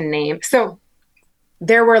trying to name. So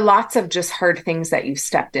there were lots of just hard things that you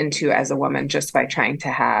stepped into as a woman just by trying to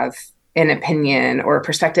have an opinion or a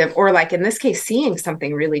perspective, or like in this case, seeing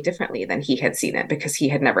something really differently than he had seen it because he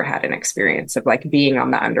had never had an experience of like being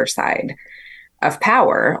on the underside of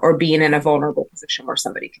power or being in a vulnerable position where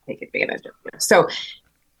somebody could take advantage of you. So,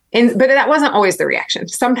 but that wasn't always the reaction.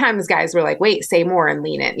 Sometimes guys were like, wait, say more and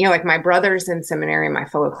lean in, like my brothers in seminary, my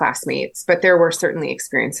fellow classmates, but there were certainly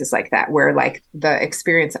experiences like that where like the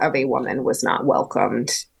experience of a woman was not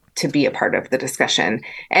welcomed to be a part of the discussion.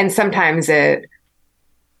 And sometimes it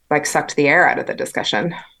like sucked the air out of the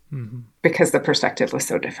discussion because the perspective was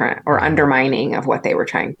so different or undermining of what they were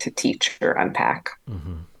trying to teach or unpack.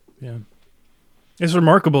 Yeah. It's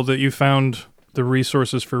remarkable that you found the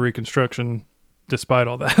resources for Reconstruction despite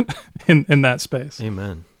all that in that space.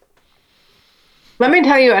 Amen. Let me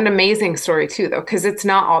tell you an amazing story too, though, because it's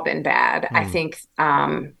not all been bad. I think,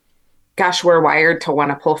 gosh, we're wired to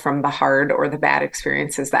want to pull from the hard or the bad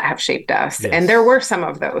experiences that have shaped us. Yes. And there were some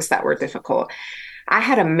of those that were difficult. I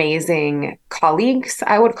had amazing colleagues,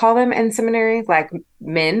 I would call them in seminary, like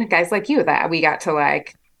men, guys like you, that we got to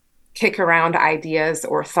like kick around ideas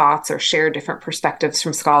or thoughts or share different perspectives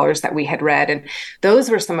from scholars that we had read. And those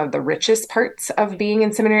were some of the richest parts of being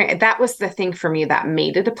in seminary. That was the thing for me that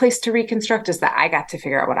made it a place to reconstruct, is that I got to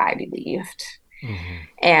figure out what I believed.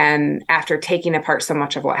 And after taking apart so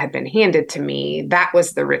much of what had been handed to me, that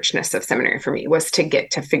was the richness of seminary for me, was to get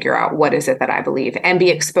to figure out what is it that I believe and be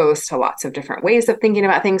exposed to lots of different ways of thinking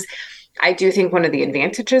about things. I do think one of the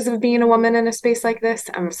advantages of being a woman in a space like this,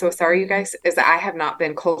 I'm so sorry, you guys, is that I have not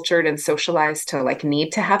been cultured and socialized to like need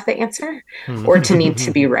to have the answer or to need to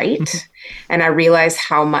be right. And I realize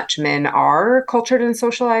how much men are cultured and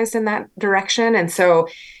socialized in that direction. And so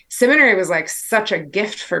seminary was like such a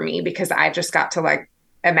gift for me because I just got to like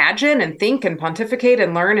imagine and think and pontificate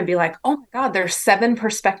and learn and be like, oh my God, there's 7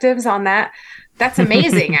 perspectives on that. That's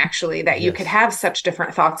amazing, actually, that you could have such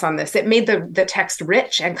different thoughts on this. It made the text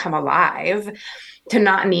rich and come alive, to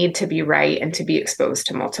not need to be right and to be exposed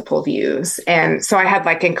to multiple views. And so I had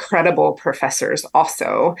like incredible professors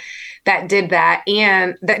also that did that,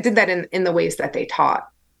 and that did that in the ways that they taught.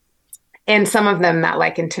 And some of them that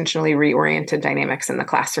like intentionally reoriented dynamics in the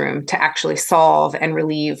classroom to actually solve and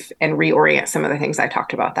relieve and reorient some of the things I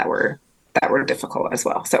talked about that were difficult as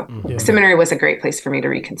well. So seminary was a great place for me to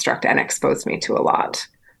reconstruct and exposed me to a lot.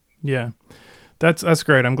 Yeah. That's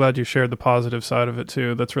great. I'm glad you shared the positive side of it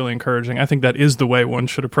too. That's really encouraging. I think that is the way one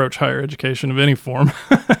should approach higher education of any form.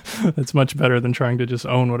 It's much better than trying to just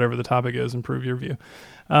own whatever the topic is and prove your view.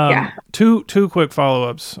 Two quick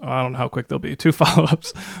follow-ups. I don't know how quick they'll be. Two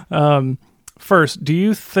follow-ups. First, do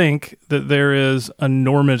you think that there is a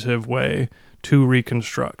normative way to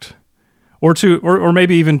reconstruct, or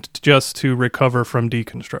maybe even just to recover from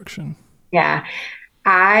deconstruction? Yeah,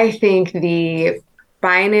 I think the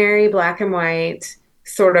binary, black and white,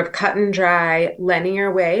 sort of cut and dry,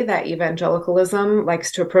 linear way that evangelicalism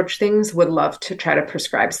likes to approach things would love to try to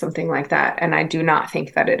prescribe something like that. And I do not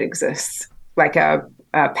think that it exists, like a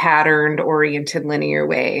patterned, oriented, linear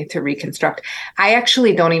way to reconstruct. I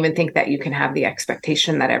actually don't even think that you can have the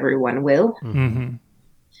expectation that everyone will. Mm-hmm.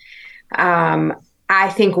 I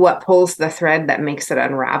think what pulls the thread that makes it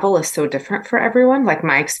unravel is so different for everyone. Like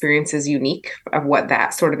my experience is unique of what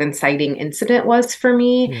that sort of inciting incident was for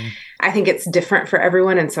me. Mm. I think it's different for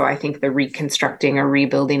everyone. And so I think the reconstructing or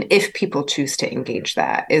rebuilding, if people choose to engage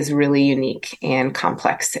that, is really unique and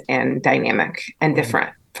complex and dynamic and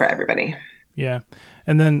different for everybody. Yeah.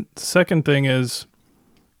 And then the second thing is,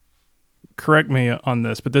 correct me on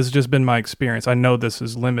this, but this has just been my experience. I know this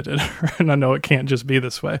is limited and I know it can't just be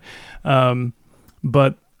this way.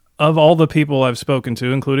 But of all the people I've spoken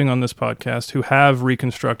to, including on this podcast, who have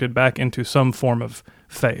reconstructed back into some form of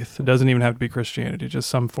faith, it doesn't even have to be Christianity, just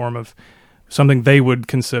some form of something they would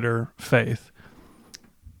consider faith,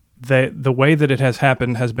 the way that it has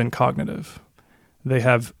happened has been cognitive. They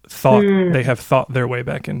have thought their way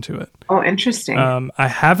back into it. Oh, interesting. I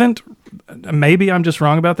haven't, maybe I'm just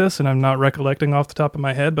wrong about this and I'm not recollecting off the top of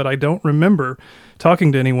my head, but I don't remember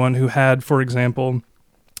talking to anyone who had, for example,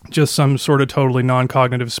 just some sort of totally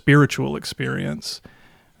non-cognitive spiritual experience.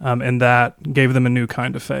 And that gave them a new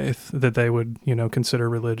kind of faith that they would, consider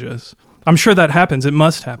religious. I'm sure that happens. It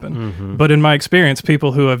must happen. Mm-hmm. But in my experience,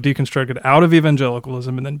 people who have deconstructed out of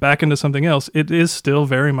evangelicalism and then back into something else, it is still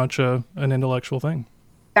very much an intellectual thing.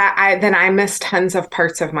 Then I missed tons of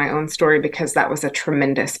parts of my own story because that was a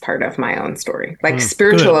tremendous part of my own story, like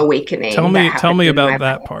spiritual awakening. Tell me about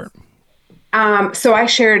that part. So I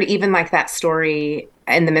shared even like that story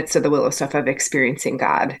in the midst of the Willow stuff of experiencing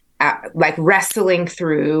God, like wrestling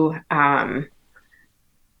through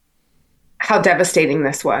how devastating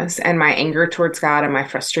this was and my anger towards God and my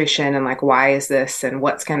frustration and like, why is this and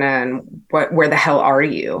where the hell are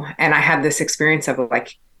you? And I had this experience of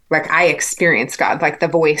like I experienced God, like the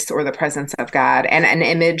voice or the presence of God and an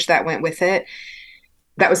image that went with it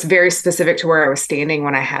that was very specific to where I was standing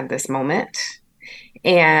when I had this moment.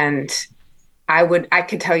 And I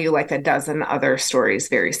could tell you like a dozen other stories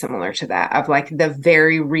very similar to that of like the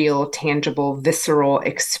very real, tangible, visceral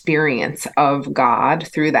experience of God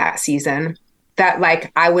through that season that like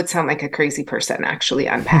I would sound like a crazy person actually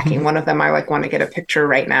unpacking. One of them, I like want to get a picture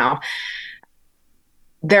right now.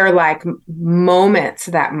 They're like moments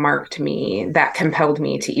that marked me, that compelled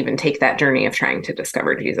me to even take that journey of trying to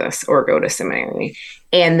discover Jesus or go to seminary.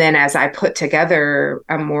 And then as I put together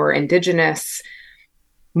a more indigenous,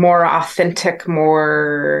 more authentic,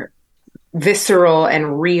 more visceral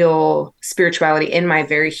and real spirituality in my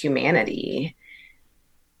very humanity,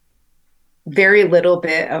 very little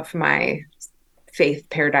bit of my faith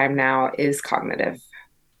paradigm now is cognitive.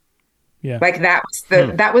 Yeah. Like that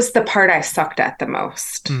was the part I sucked at the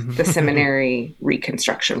most, the seminary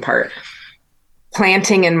reconstruction part.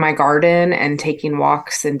 Planting in my garden and taking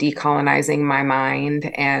walks and decolonizing my mind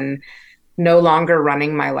and no longer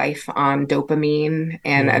running my life on dopamine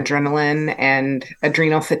and adrenaline and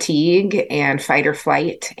adrenal fatigue and fight or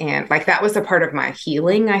flight. And like, that was a part of my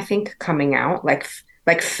healing, I think, coming out, like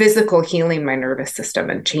physical healing my nervous system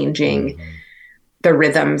and changing the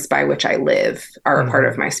rhythms by which I live are a part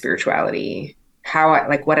of my spirituality.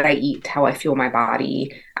 What I eat, how I feel my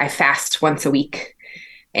body. I fast once a week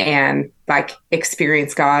and like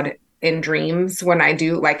experience God in dreams when I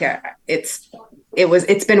do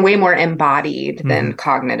it's been way more embodied than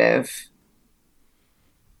cognitive.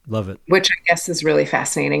 Love it. Which I guess is really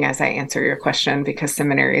fascinating as I answer your question, because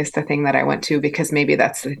seminary is the thing that I went to, because maybe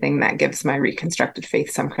that's the thing that gives my reconstructed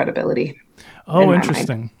faith some credibility. Oh,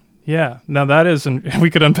 interesting. Yeah. Now that is, we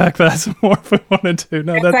could unpack that some more if we wanted to.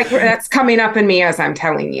 No, that's coming up in me as I'm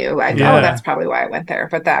telling you. Like, that's probably why I went there.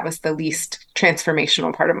 But that was the least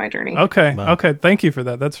transformational part of my journey. Okay. Wow. Okay. Thank you for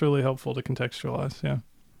that. That's really helpful to contextualize. Yeah.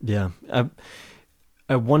 Yeah.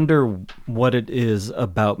 I wonder what it is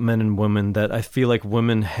about men and women that I feel like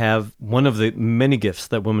women have. One of the many gifts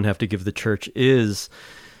that women have to give the church is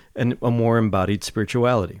a more embodied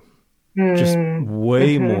spirituality. Just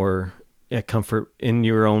way more comfort in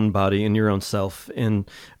your own body, in your own self, in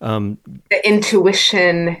the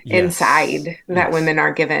intuition Yes. inside that Yes. women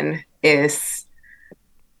are given is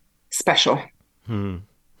special.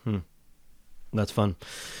 That's fun.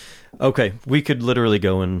 Okay, we could literally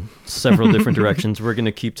go in several different directions. We're going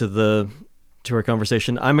to keep to our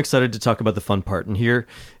conversation. I'm excited to talk about the fun part, and here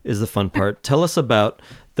is the fun part. Tell us about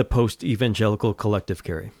the Post-Evangelical Collective,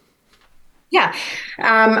 Keri. Yeah,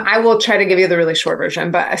 I will try to give you the really short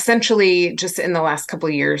version, but essentially just in the last couple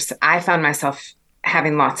of years, I found myself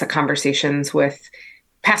having lots of conversations with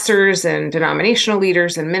pastors and denominational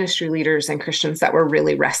leaders and ministry leaders and Christians that were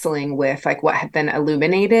really wrestling with like what had been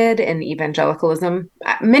illuminated in evangelicalism.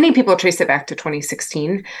 Many people trace it back to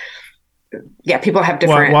 2016. Yeah, people have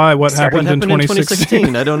different. Why? What stories. happened in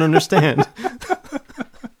 2016? I don't understand.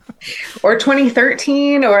 Or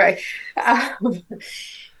 2013 or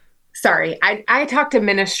sorry, I talked to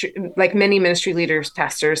many ministry leaders,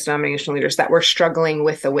 pastors, denominational leaders that were struggling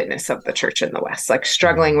with the witness of the church in the West, like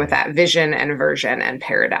struggling with that vision and version and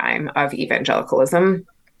paradigm of evangelicalism.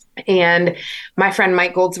 And my friend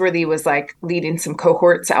Mike Goldsworthy was like leading some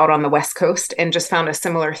cohorts out on the West Coast and just found a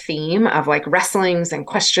similar theme of like wrestlings and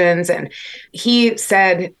questions. And he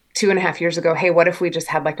said 2.5 years ago, hey, what if we just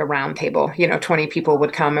had like a round table? 20 people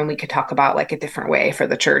would come and we could talk about like a different way for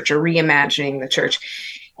the church or reimagining the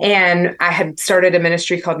church. And I had started a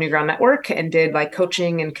ministry called New Ground Network and did like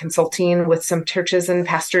coaching and consulting with some churches and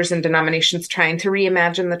pastors and denominations trying to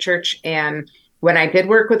reimagine the church. And when I did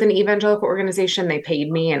work with an evangelical organization, they paid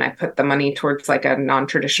me and I put the money towards like a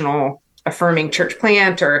non-traditional affirming church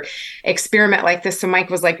plant or experiment like this. So Mike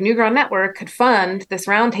was like, New Ground Network could fund this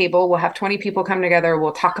roundtable. We'll have 20 people come together.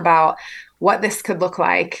 We'll talk about what this could look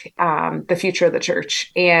like, the future of the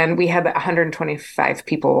church. And we had 125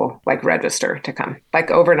 people like register to come. Like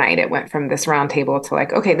overnight, it went from this roundtable to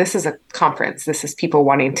like, okay, this is a conference. This is people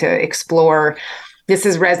wanting to explore. This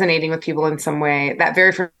is resonating with people in some way. That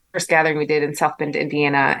very first gathering we did in South Bend,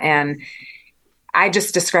 Indiana. And I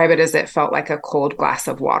just describe it as it felt like a cold glass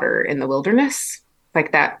of water in the wilderness.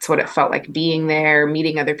 Like that's what it felt like being there,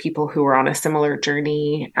 meeting other people who were on a similar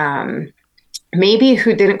journey. Maybe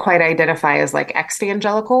who didn't quite identify as like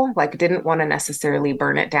ex-evangelical, like didn't want to necessarily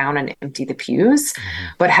burn it down and empty the pews,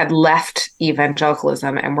 but had left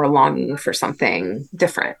evangelicalism and were longing for something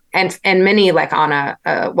different. And many like on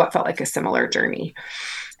a what felt like a similar journey.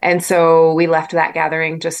 And so we left that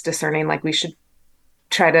gathering just discerning like we should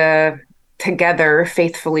try to together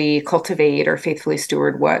faithfully cultivate or faithfully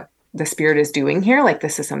steward what the Spirit is doing here. Like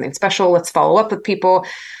this is something special. Let's follow up with people.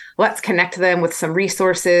 Let's connect them with some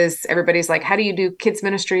resources. Everybody's like, how do you do kids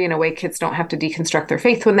ministry in a way kids don't have to deconstruct their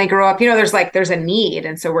faith when they grow up? There's a need.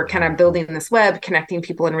 And so we're kind of building this web, connecting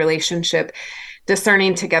people in relationship,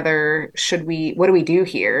 discerning together, what do we do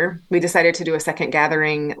here? We decided to do a second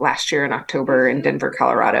gathering last year in October in Denver,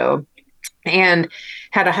 Colorado, and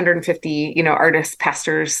had 150, artists,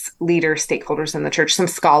 pastors, leaders, stakeholders in the church, some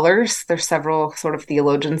scholars. There's several sort of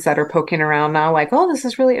theologians that are poking around now like, oh, this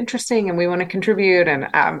is really interesting and we want to contribute. And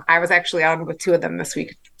I was actually on with 2 of them this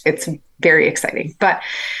week. It's very exciting, but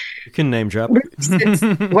you can name drop.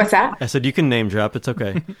 What's that? I said, you can name drop. It's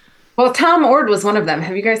okay. Well, Tom Ord was one of them.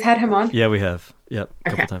 Have you guys had him on? Yeah, we have. Yep. A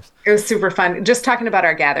couple times. It was super fun. Just talking about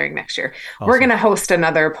our gathering next year. Awesome. We're going to host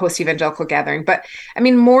another post-evangelical gathering. But I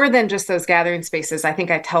mean, more than just those gathering spaces, I think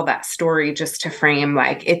I tell that story just to frame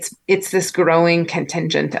like it's this growing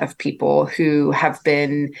contingent of people who have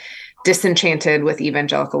been disenchanted with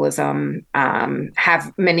evangelicalism,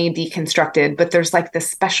 have many deconstructed, but there's like this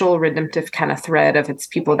special redemptive kind of thread of it's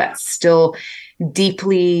people that still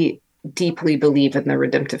deeply believe in the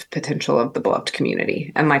redemptive potential of the beloved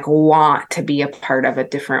community and like want to be a part of a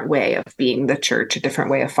different way of being the church, a different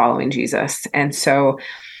way of following Jesus. And so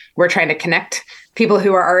we're trying to connect people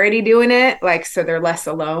who are already doing it, like, so they're less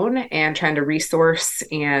alone and trying to resource.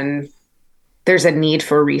 And there's a need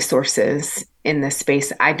for resources in this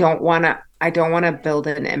space. I don't want to build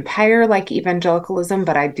an empire like evangelicalism,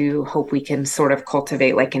 but I do hope we can sort of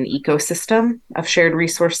cultivate like an ecosystem of shared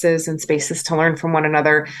resources and spaces to learn from one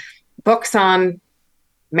another. Books on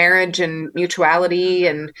marriage and mutuality.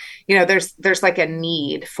 And, there's like a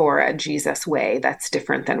need for a Jesus way that's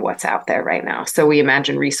different than what's out there right now. So we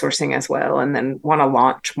imagine resourcing as well, and then want to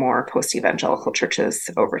launch more post-evangelical churches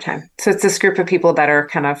over time. So it's this group of people that are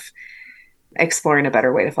kind of exploring a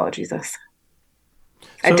better way to follow Jesus.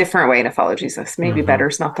 a different way to follow Jesus. Maybe better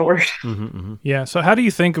is not the word. Yeah. So how do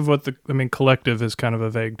you think of what collective is kind of a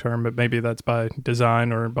vague term, but maybe that's by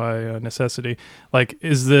design or by necessity. Like,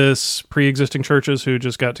 is this pre-existing churches who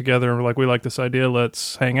just got together and were like, we like this idea,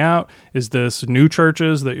 let's hang out? Is this new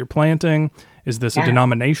churches that you're planting? Is this a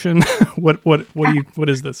denomination? What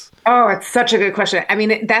is this? Oh, it's such a good question. I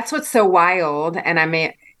mean, that's what's so wild.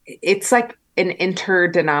 And it's like an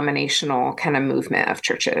interdenominational kind of movement of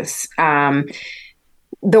churches.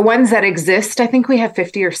 The ones that exist, I think we have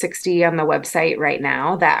 50 or 60 on the website right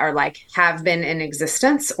now that are have been in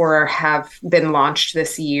existence or have been launched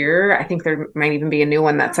this year. I think there might even be a new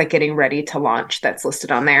one that's getting ready to launch that's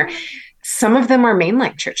listed on there. Some of them are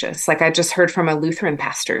mainline churches. I just heard from a Lutheran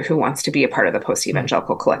pastor who wants to be a part of the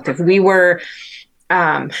Post-Evangelical Collective. We were,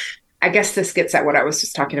 I guess this gets at what I was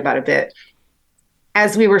just talking about a bit.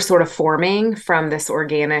 As we were sort of forming from this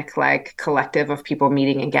organic collective of people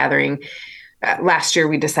meeting and gathering, last year,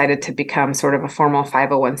 we decided to become sort of a formal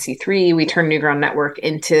 501c3. We turned New Ground Network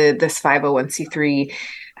into this 501c3.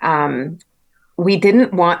 We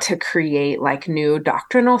didn't want to create new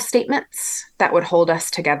doctrinal statements that would hold us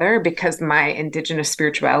together, because my indigenous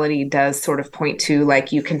spirituality does sort of point to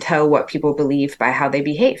you can tell what people believe by how they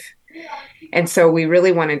behave. And so we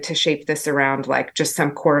really wanted to shape this around just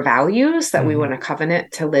some core values that we want a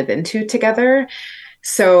covenant to live into together.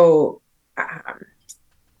 So,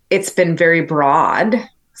 it's been very broad,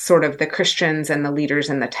 sort of the Christians and the leaders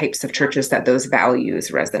and the types of churches that those values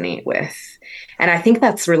resonate with. And I think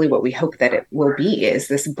that's really what we hope that it will be, is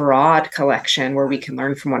this broad collection where we can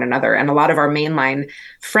learn from one another. And a lot of our mainline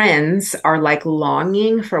friends are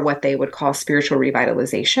longing for what they would call spiritual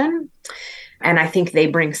revitalization. And I think they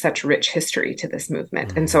bring such rich history to this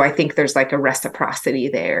movement. And so I think there's a reciprocity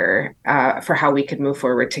there for how we could move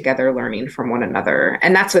forward together, learning from one another.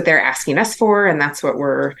 And that's what they're asking us for. And that's what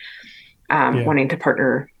we're wanting to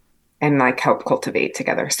partner and help cultivate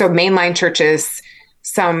together. So mainline churches,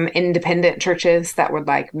 some independent churches that would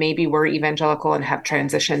maybe were evangelical and have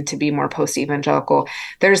transitioned to be more post-evangelical.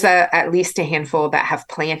 There's at least a handful that have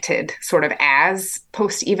planted sort of as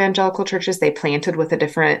post-evangelical churches. They planted with a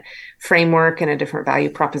different framework and a different value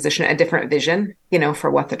proposition, a different vision, for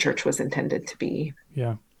what the church was intended to be.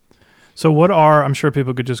 Yeah. So I'm sure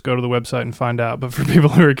people could just go to the website and find out, but for people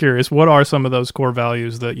who are curious, what are some of those core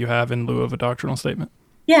values that you have in lieu of a doctrinal statement?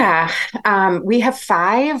 Yeah, we have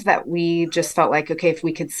 5 that we just felt okay, if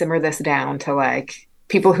we could simmer this down to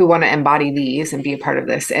people who want to embody these and be a part of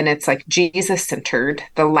this. And it's Jesus-centered.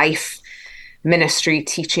 The life, ministry,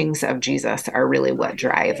 teachings of Jesus are really what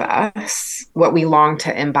drive us, what we long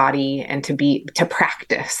to embody and to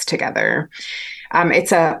practice together.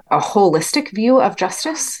 It's a holistic view of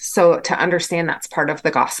justice. So to understand that's part of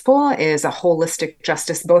the gospel is a holistic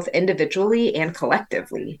justice, both individually and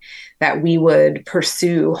collectively, that we would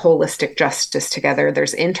pursue holistic justice together.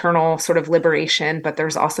 There's internal sort of liberation, but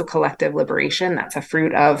there's also collective liberation. That's a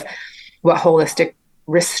fruit of what holistic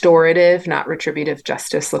restorative, not retributive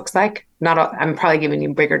justice looks like. I'm probably giving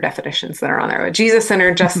you bigger definitions than are on there, but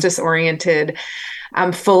Jesus-centered, justice-oriented,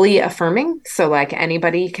 fully affirming. So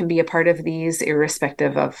anybody can be a part of these,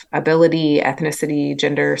 irrespective of ability, ethnicity,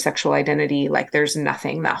 gender, sexual identity. There's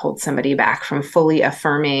nothing that holds somebody back from fully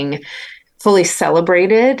affirming. Fully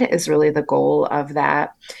celebrated is really the goal of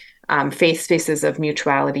that. Faith spaces of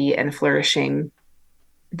mutuality and flourishing.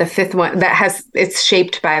 The 5th one it's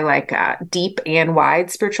shaped by deep and wide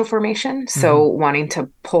spiritual formation. So wanting to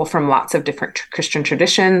pull from lots of different Christian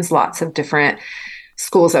traditions, lots of different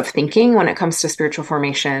schools of thinking when it comes to spiritual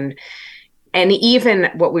formation. And even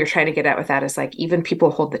what we're trying to get at with that is even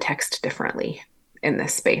people hold the text differently in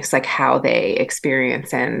this space, how they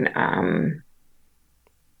experience and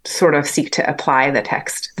sort of seek to apply the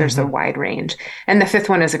text. There's a wide range. And the 5th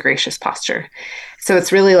one is a gracious posture. So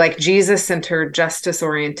it's really Jesus-centered,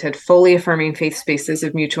 justice-oriented, fully affirming faith spaces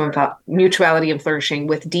of mutuality and flourishing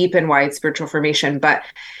with deep and wide spiritual formation. But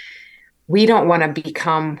we don't want to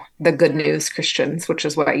become the good news Christians, which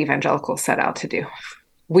is what evangelicals set out to do.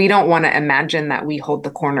 We don't want to imagine that we hold the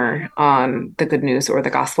corner on the good news or the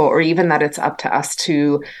gospel, or even that it's up to us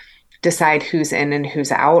to decide who's in and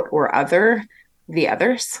who's out or the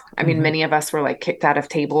others. I mean, many of us were kicked out of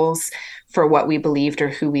tables for what we believed or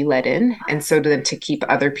who we let in. And so then to keep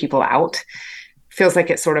other people out feels like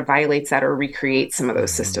it sort of violates that or recreates some of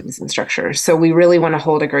those systems and structures. So we really want to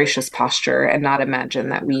hold a gracious posture and not imagine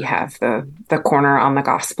that we have the corner on the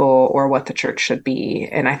gospel or what the church should be.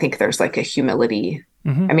 And I think there's a humility.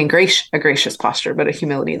 I mean, a gracious posture, but a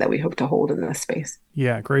humility that we hope to hold in this space.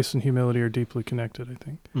 Yeah, grace and humility are deeply connected, I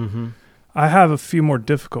think. I have a few more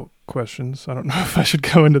difficult questions. I don't know if I should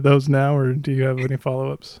go into those now, or do you have any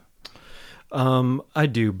follow-ups? I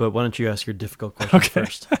do, but why don't you ask your difficult question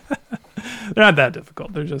first? They're not that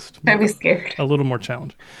difficult. They're just I'd be scared. a little more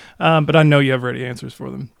challenging. But I know you have ready answers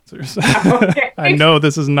for them. Okay. I know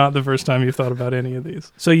this is not the first time you've thought about any of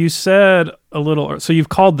these. So you said so you've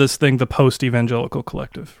called this thing the Post-Evangelical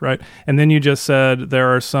Collective, right? And then you just said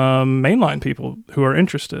there are some mainline people who are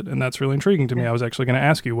interested, and that's really intriguing to me. I was actually going to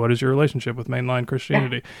ask you, what is your relationship with mainline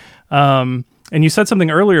Christianity? And you said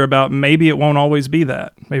something earlier about maybe it won't always be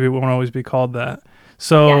that. Maybe it won't always be called that.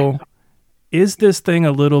 So is this thing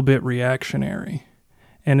a little bit reactionary?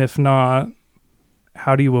 And if not,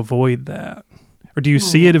 how do you avoid that? Or do you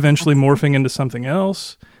see it eventually morphing into something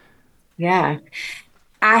else? Yeah.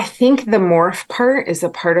 I think the morph part is a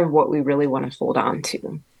part of what we really want to hold on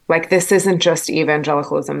to. Like, this isn't just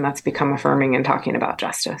evangelicalism that's become affirming and talking about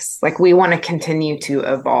justice. Like, we want to continue to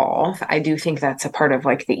evolve. I do think that's a part of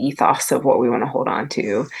like the ethos of what we want to hold on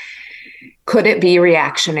to. Could it be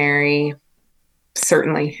reactionary?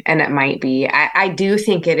 Certainly. And it might be. I do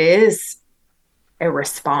think it is a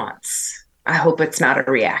response. I hope it's not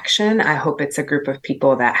a reaction. I hope it's a group of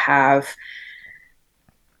people that have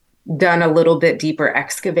done a little bit deeper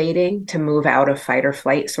excavating to move out of fight or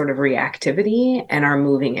flight sort of reactivity and are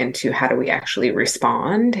moving into how do we actually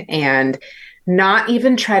respond and not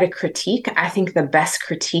even try to critique. I think the best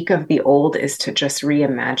critique of the old is to just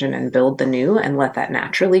reimagine and build the new and let that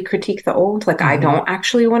naturally critique the old. Like, I don't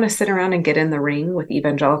actually want to sit around and get in the ring with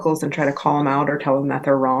evangelicals and try to call them out or tell them that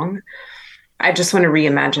they're wrong. I just want to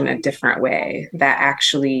reimagine a different way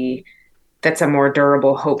that's a more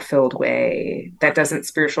durable, hope-filled way that doesn't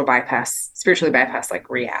spiritually bypass like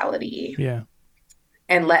reality. Yeah.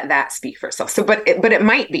 And let that speak for itself. So, but it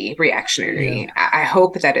might be reactionary. Yeah. I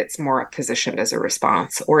hope that it's more positioned as a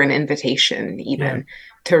response or an invitation even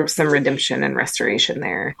to some redemption and restoration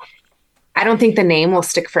there. I don't think the name will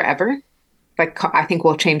stick forever. Like, I think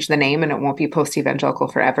we'll change the name and it won't be post-evangelical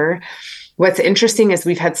forever. What's interesting is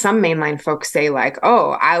we've had some mainline folks say like,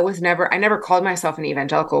 oh, I never called myself an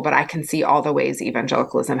evangelical, but I can see all the ways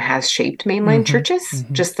evangelicalism has shaped mainline churches,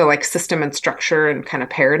 just the like system and structure and kind of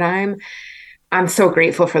paradigm. I'm so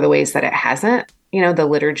grateful for the ways that it hasn't, the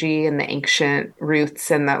liturgy and the ancient roots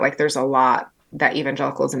and that like there's a lot that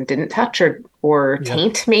evangelicalism didn't touch or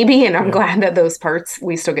taint maybe. And I'm glad that those parts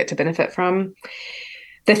we still get to benefit from.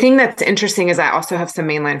 The thing that's interesting is I also have some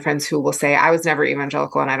mainline friends who will say, I was never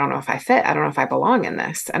evangelical and I don't know if I fit. I don't know if I belong in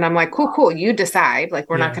this. And I'm like, cool. You decide. Like,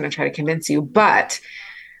 we're not going to try to convince you. But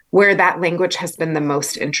where that language has been the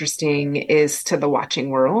most interesting is to the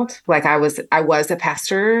watching world. Like, I was a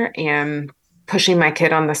pastor and pushing my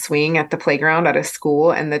kid on the swing at the playground at a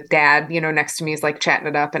school. And the dad, next to me is like chatting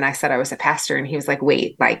it up. And I said I was a pastor. And he was like,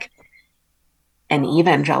 wait, like an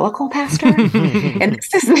evangelical pastor? And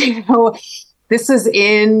this is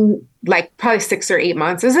in like probably 6 or 8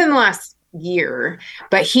 months. This is in the last year.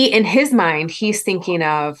 But in his mind, he's thinking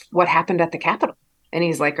of what happened at the Capitol. And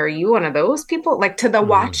he's like, are you one of those people? Like, to the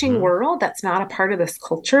watching world, that's not a part of this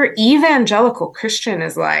culture. Evangelical Christian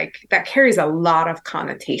is like, that carries a lot of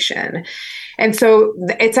connotation. And so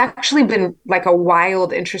it's actually been like a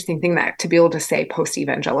wild, interesting thing that to be able to say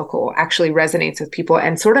post-evangelical actually resonates with people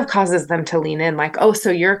and sort of causes them to lean in like, oh, so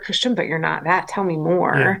you're a Christian, but you're not that. Tell me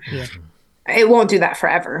more. Yeah. It won't do that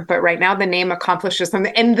forever, but right now the name accomplishes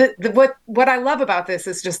something. And what I love about this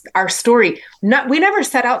is just our story. We never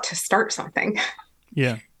set out to start something.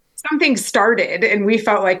 Yeah. Something started and we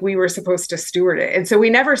felt like we were supposed to steward it. And so we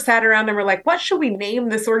never sat around and were like, what should we name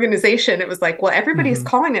this organization? It was like, well, everybody's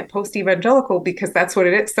calling it post-evangelical because that's what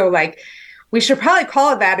it is. So like, we should probably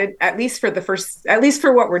call it that at least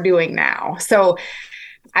for what we're doing now. So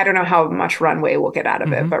I don't know how much runway we'll get out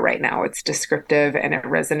of it, but right now it's descriptive and it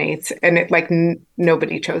resonates and it like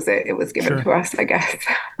nobody chose it. It was given to us, I guess.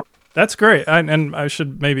 That's great. And I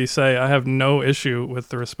should maybe say I have no issue with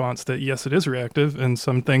the response that, yes, it is reactive and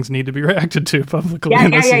some things need to be reacted to publicly.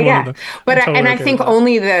 Yeah. But I think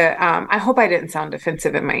only I hope I didn't sound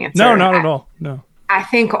offensive in my answer. No, not at all. No. I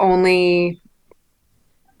think only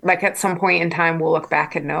like at some point in time, we'll look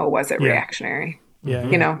back and know, was it reactionary?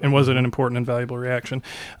 Yeah. And was it an important and valuable reaction?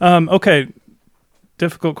 Okay.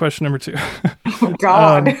 Difficult question number 2. Oh,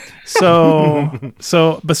 God.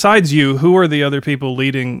 So besides you, who are the other people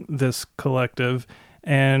leading this collective,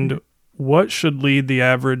 and what should lead the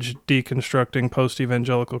average deconstructing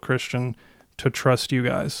post-evangelical Christian to trust you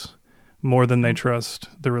guys more than they trust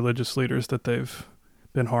the religious leaders that they've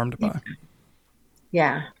been harmed by?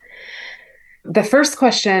 Yeah. The first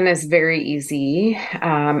question is very easy.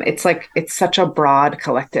 It's such a broad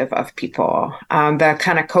collective of people. The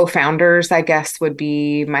kind of co-founders, I guess, would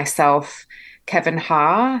be myself, Kevin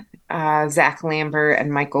Ha, Zach Lambert,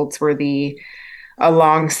 and Mike Goldsworthy.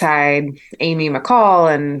 alongside Amy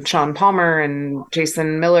McCall and Sean Palmer and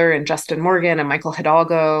Jason Miller and Justin Morgan and Michael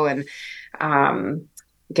Hidalgo and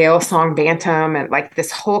Gail Song Bantam, and like this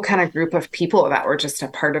whole kind of group of people that were just a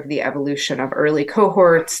part of the evolution of early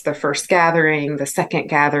cohorts, the first gathering, the second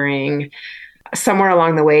gathering. Somewhere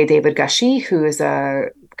along the way, David Gushee, who is a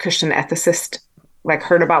Christian ethicist, like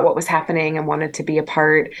heard about what was happening and wanted to be a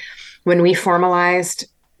part. When we formalized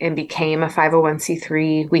and became a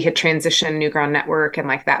 501c3, we had transitioned New Ground Network and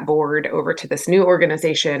like that board over to this new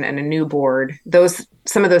organization and a new board.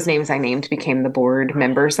 Some of those names I named became the board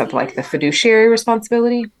members of like the fiduciary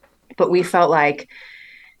responsibility. But we felt like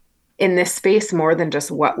in this space, more than just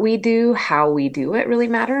what we do, how we do it really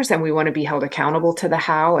matters. And we want to be held accountable to the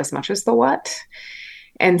how as much as the what.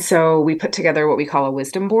 And so we put together what we call a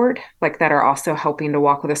wisdom board, like that are also helping to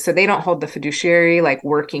walk with us. So they don't hold the fiduciary, like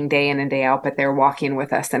working day in and day out, but they're walking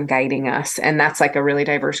with us and guiding us. And that's like a really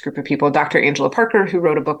diverse group of people. Dr. Angela Parker, who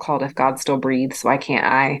wrote a book called If God Still Breathes, Why Can't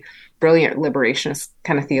I? Brilliant liberationist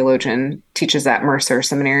kind of theologian, teaches at Mercer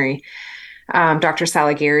Seminary. Dr.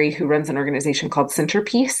 Salagari, who runs an organization called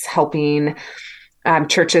Centerpiece, helping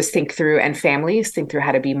churches think through and families think through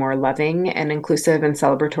how to be more loving and inclusive and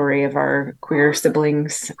celebratory of our queer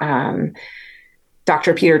siblings.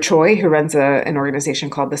 Dr. Peter Choi, who runs an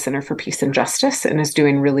organization called the Center for Peace and Justice and is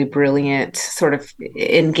doing really brilliant, sort of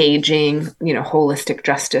engaging, holistic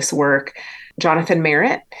justice work. Jonathan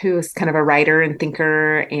Merritt, who is kind of a writer and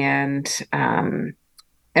thinker and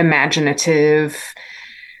imaginative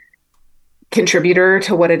contributor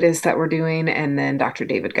to what it is that we're doing. And then Dr.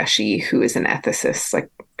 David Gushee, who is an ethicist,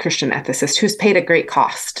 like Christian ethicist, who's paid a great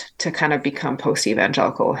cost to kind of become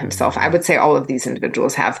post-evangelical himself. I would say all of these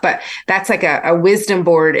individuals have, but that's like a wisdom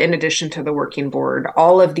board in addition to the working board,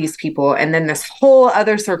 all of these people. And then this whole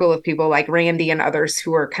other circle of people like Randy and others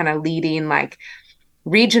who are kind of leading like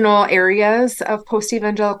regional areas of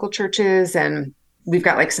post-evangelical churches. And we've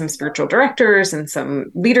got like some spiritual directors and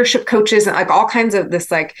some leadership coaches and like all kinds of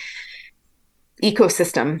this like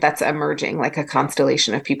ecosystem that's emerging, like a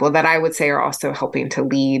constellation of people that I would say are also helping to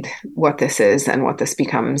lead what this is and what this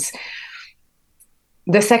becomes.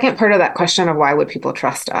 The second part of that question of why would people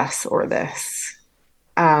trust us or this?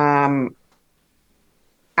 I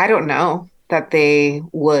don't know that they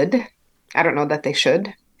would. I don't know that they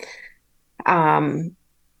should. I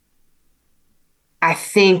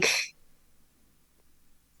think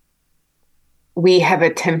we have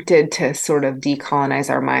attempted to sort of decolonize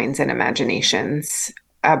our minds and imaginations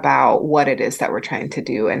about what it is that we're trying to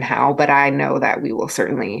do and how, but I know that we will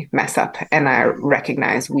certainly mess up. And I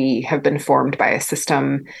recognize we have been formed by a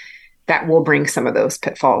system that will bring some of those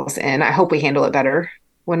pitfalls in. I hope we handle it better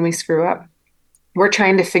when we screw up. We're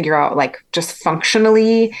trying to figure out like just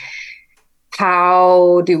functionally,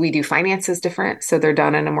 how do we do finances different? So they're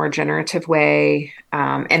done in a more generative way,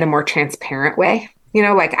 in a more transparent way.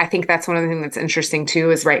 Like I think that's one of the things that's interesting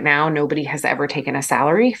too, is right now, nobody has ever taken a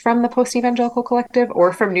salary from the Post-Evangelical Collective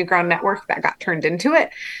or from New Ground Network that got turned into it.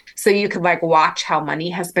 So you could like watch how money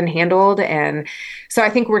has been handled. And so I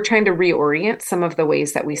think we're trying to reorient some of the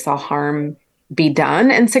ways that we saw harm be done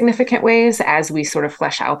in significant ways as we sort of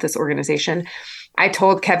flesh out this organization. I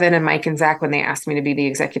told Kevin and Mike and Zach when they asked me to be the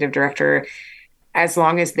executive director, as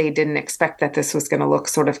long as they didn't expect that this was going to look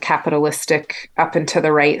sort of capitalistic, up and to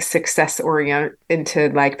the right, success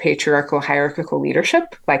oriented, like patriarchal, hierarchical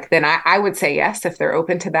leadership, like then I would say yes if they're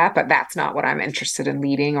open to that, but that's not what I'm interested in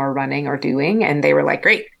leading or running or doing. And they were like,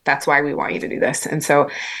 great, that's why we want you to do this. And so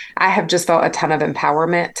I have just felt a ton of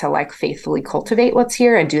empowerment to like faithfully cultivate what's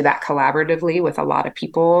here and do that collaboratively with a lot of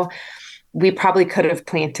people. We probably could have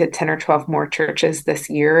planted 10 or 12 more churches this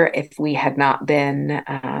year if we had not been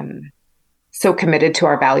so committed to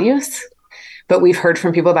our values. But we've heard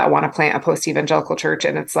from people that want to plant a post-evangelical church.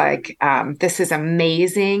 And it's like, this is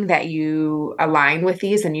amazing that you align with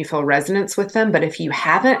these and you feel resonance with them. But if you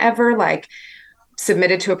haven't ever like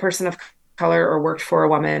submitted to a person of color or worked for a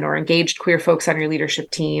woman or engaged queer folks on your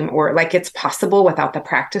leadership team, or like it's possible without the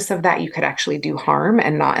practice of that, you could actually do harm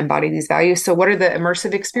and not embody these values. So what are the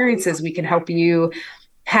immersive experiences we can help you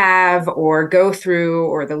have or go through,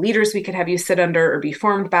 or the leaders we could have you sit under or be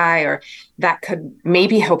formed by, or that could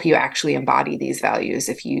maybe help you actually embody these values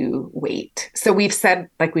if you wait. So we've said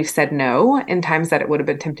no in times that it would have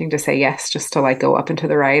been tempting to say yes, just to like go up and to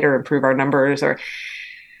the right or improve our numbers. Or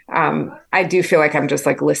I do feel like I'm just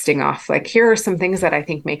like listing off, like, here are some things that I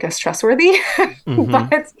think make us trustworthy.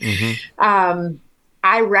 But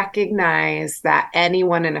I recognize that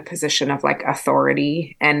anyone in a position of like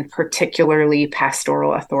authority, and particularly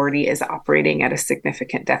pastoral authority, is operating at a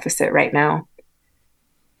significant deficit right now,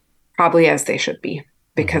 probably as they should be.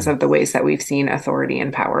 because of the ways that we've seen authority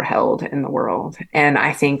and power held in the world. And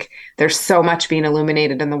I think there's so much being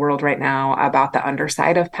illuminated in the world right now about the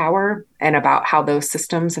underside of power and about how those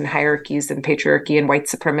systems and hierarchies and patriarchy and white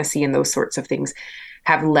supremacy and those sorts of things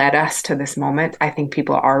have led us to this moment. I think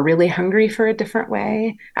people are really hungry for a different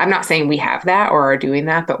way. I'm not saying we have that or are doing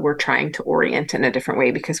that, but we're trying to orient in a different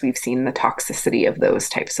way because we've seen the toxicity of those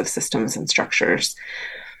types of systems and structures.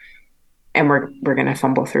 And we're going to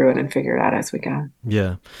fumble through it and figure it out as we go.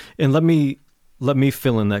 Yeah. And let me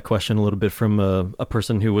fill in that question a little bit from a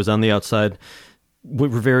person who was on the outside. We're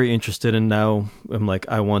very interested in now. I'm like,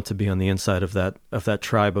 I want to be on the inside of that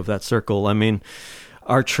tribe, of that circle. I mean,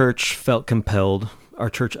 our church felt compelled, our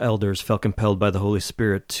church elders felt compelled by the Holy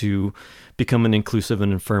Spirit to become an inclusive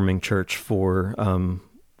and affirming church for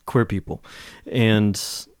queer people. And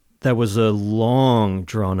that was a long,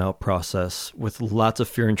 drawn-out process with lots of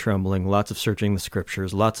fear and trembling, lots of searching the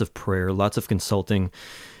scriptures, lots of prayer, lots of consulting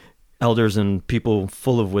elders and people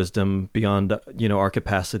full of wisdom beyond, our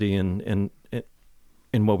capacity and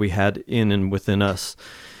what we had in and within us.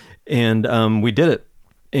 And we did it.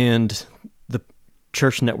 And the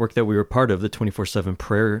church network that we were part of, the 24/7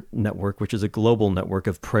 Prayer Network, which is a global network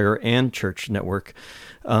of prayer and church network,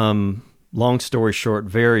 long story short,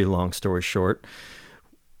 very long story short,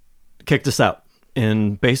 kicked us out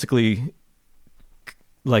and basically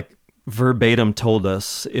like verbatim told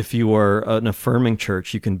us, if you are an affirming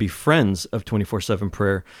church, you can be friends of 24/7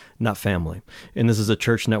 prayer, not family. And this is a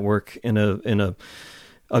church network in a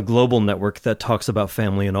global network that talks about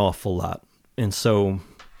family an awful lot. And so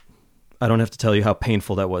I don't have to tell you how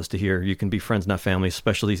painful that was to hear. You can be friends, not family,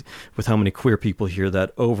 especially with how many queer people hear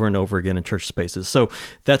that over and over again in church spaces. So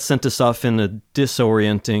that sent us off in a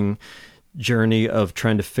disorienting journey of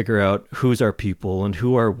trying to figure out who's our people and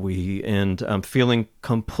who are we, and feeling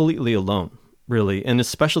completely alone, really. And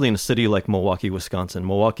especially in a city like Milwaukee, Wisconsin.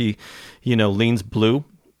 Milwaukee, leans blue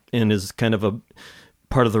and is kind of a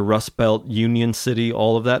part of the Rust Belt, Union City,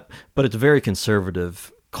 all of that, but it's very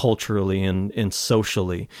conservative culturally and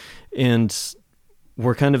socially. And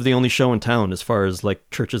we're kind of the only show in town as far as like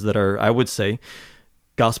churches that are, I would say,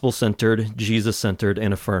 gospel-centered, Jesus-centered,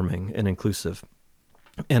 and affirming and inclusive.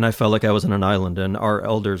 And I felt like I was on an island, and our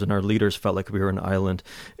elders and our leaders felt like we were an island.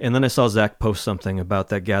 And then I saw Zach post something about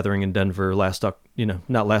that gathering in Denver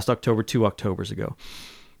not last October, 2 Octobers ago.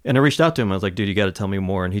 And I reached out to him. I was like, dude, you got to tell me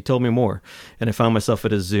more. And he told me more. And I found myself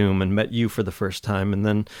at a Zoom and met you for the first time, and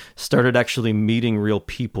then started actually meeting real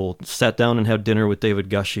people, sat down and had dinner with David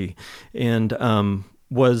Gushee, and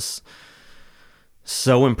was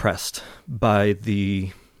so impressed by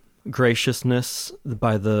the graciousness,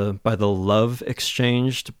 by the love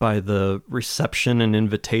exchanged, by the reception and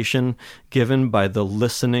invitation given, by the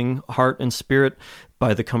listening heart and spirit,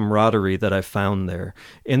 by the camaraderie that I found there,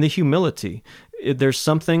 and the humility. There's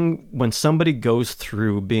something when somebody goes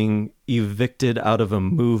through being evicted out of a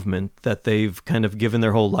movement that they've kind of given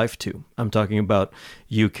their whole life to. I'm talking about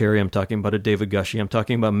you, Keri. I'm talking about a David Gushee. I'm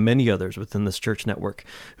talking about many others within this church network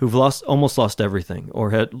who've almost lost everything, or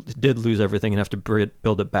did lose everything and have to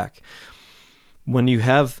build it back. When you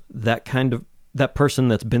have that person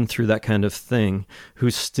that's been through that kind of thing,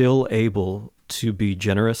 who's still able to be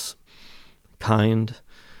generous, kind,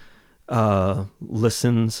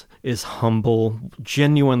 listens, is humble,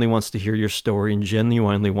 genuinely wants to hear your story, and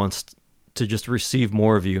genuinely wants to just receive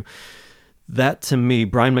more of you. That, to me,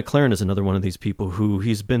 Brian McLaren is another one of these people who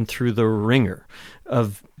he's been through the ringer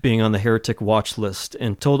of being on the heretic watch list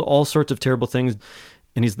and told all sorts of terrible things,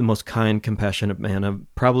 and he's the most kind, compassionate man I've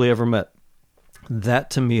probably ever met. That,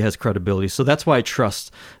 to me, has credibility. So that's why I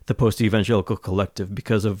trust the Post-Evangelical Collective,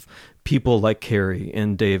 because of people like Keri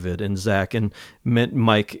and David and Zach and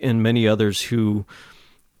Mike and many others who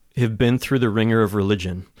have been through the ringer of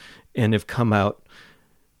religion and have come out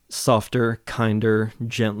softer, kinder,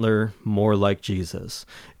 gentler, more like Jesus.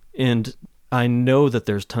 And I know that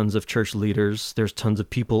there's tons of church leaders, there's tons of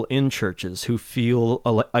people in churches who feel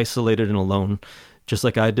isolated and alone, just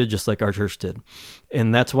like I did, just like our church did.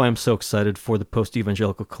 And that's why I'm so excited for the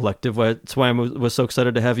Post-Evangelical Collective. That's why I was so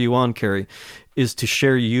excited to have you on, Keri, is to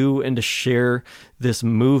share you and to share this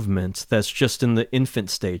movement that's just in the infant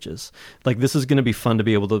stages. Like, this is going to be fun to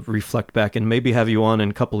be able to reflect back and maybe have you on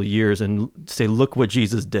in a couple of years and say, look what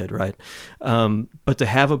Jesus did, right? But to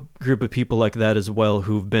have a group of people like that as well,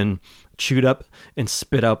 who've been chewed up and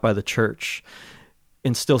spit out by the church,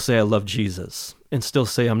 and still say, I love Jesus, and still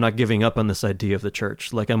say, I'm not giving up on this idea of the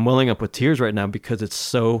church. Like, I'm welling up with tears right now because it's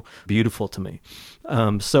so beautiful to me.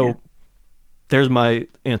 There's my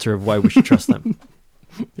answer of why we should trust them.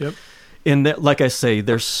 Yep. And that, like I say,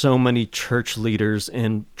 there's so many church leaders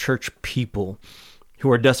and church people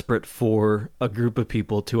who are desperate for a group of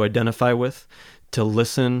people to identify with, to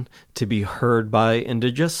listen, to be heard by, and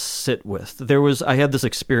to just sit with. I had this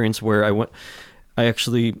experience where I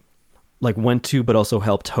actually went to, but also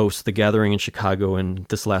helped host the gathering in Chicago in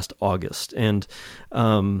this last August. And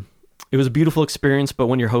it was a beautiful experience, but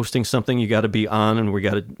when you're hosting something, you got to be on, and we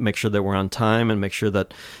got to make sure that we're on time and make sure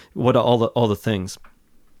that all the things.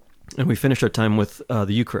 And we finished our time with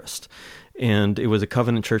the Eucharist. And it was a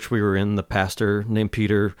covenant church we were in. The pastor named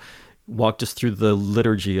Peter walked us through the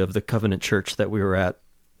liturgy of the covenant church that we were at.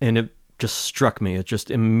 And it just struck me. It just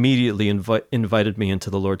immediately invited me into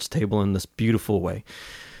the Lord's table in this beautiful way.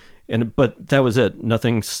 But that was it.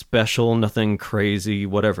 Nothing special, nothing crazy,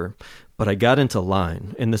 whatever. But I got into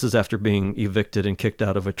line, and this is after being evicted and kicked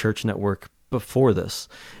out of a church network before this.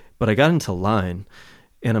 But I got into line,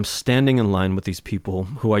 and I'm standing in line with these people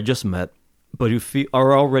who I just met, but who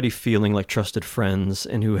are already feeling like trusted friends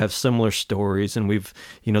and who have similar stories. And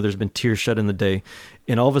there's been tears shed in the day.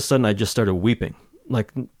 And all of a sudden I just started weeping,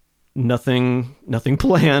 like nothing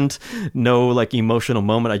planned, no like emotional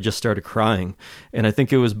moment. I just started crying. And I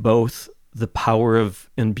think it was both the power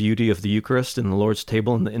and beauty of the Eucharist and the Lord's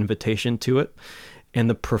table and the invitation to it, and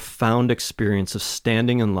the profound experience of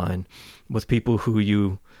standing in line with people who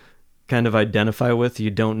you kind of identify with, you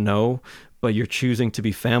don't know, but you're choosing to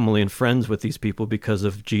be family and friends with these people because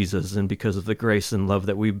of Jesus and because of the grace and love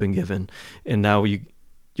that we've been given. And now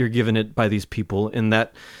you're given it by these people. And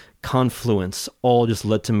that confluence all just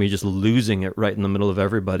led to me just losing it right in the middle of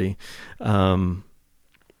everybody.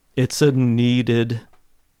 It's a needed...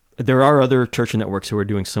 There are other church networks who are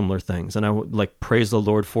doing similar things, and I would praise the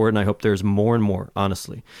Lord for it, and I hope there's more and more,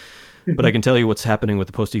 honestly. But I can tell you what's happening with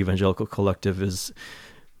the Post-Evangelical Collective is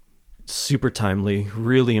super timely,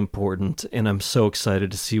 really important, and I'm so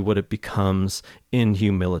excited to see what it becomes in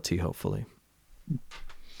humility, hopefully.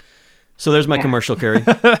 So there's my commercial, Keri.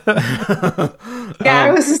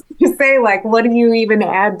 I was just going to say, what do you even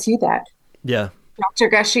add to that? Yeah.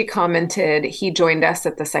 Dr. Gushie commented he joined us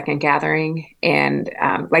at the second gathering and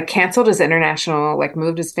canceled his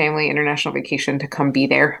moved his family international vacation to come be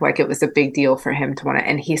there. It was a big deal for him to want to.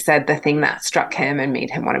 And he said the thing that struck him and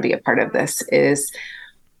made him want to be a part of this is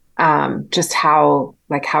just how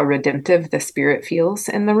redemptive the Spirit feels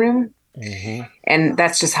in the room. Mm-hmm. And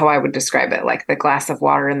that's just how I would describe it, like the glass of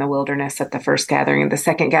water in the wilderness at the first gathering and the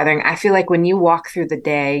second gathering. I feel like when you walk through the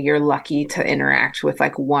day, you're lucky to interact with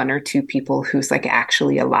one or two people who's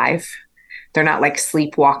actually alive. They're not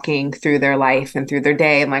sleepwalking through their life and through their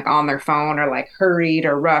day and on their phone or hurried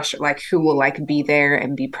or rushed, who will be there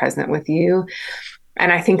and be present with you.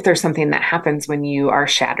 And I think there's something that happens when you are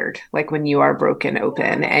shattered, when you are broken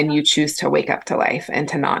open and you choose to wake up to life and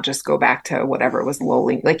to not just go back to whatever was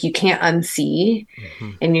lulling. You can't unsee,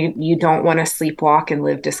 and you don't want to sleepwalk and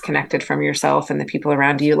live disconnected from yourself and the people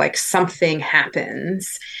around you. Something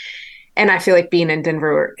happens. And I feel like being in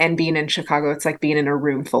Denver and being in Chicago, it's like being in a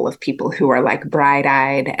room full of people who are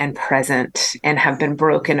bright-eyed and present and have been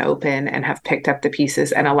broken open and have picked up the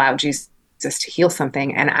pieces and allowed Jesus to heal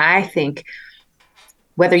something. And I think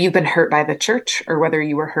whether you've been hurt by the church or whether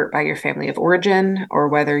you were hurt by your family of origin or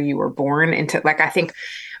whether you were born into, I think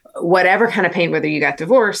whatever kind of pain, whether you got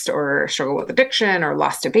divorced or struggle with addiction or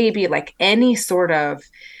lost a baby, any sort of,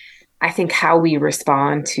 I think how we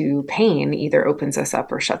respond to pain either opens us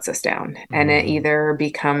up or shuts us down. Mm-hmm. And it either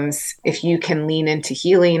becomes, if you can lean into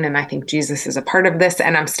healing, and I think Jesus is a part of this,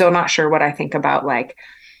 and I'm still not sure what I think about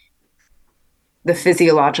the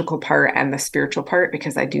physiological part and the spiritual part,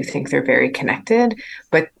 because I do think they're very connected.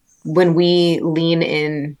 But when we lean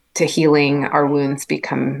in to healing, our wounds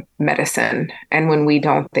become medicine. And when we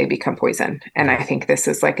don't, they become poison. And I think this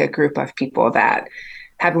is a group of people that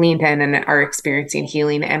have leaned in and are experiencing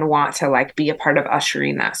healing and want to be a part of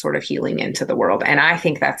ushering that sort of healing into the world. And I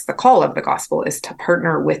think that's the call of the gospel, is to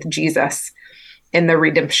partner with Jesus in the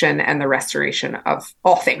redemption and the restoration of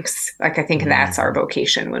all things. I think that's our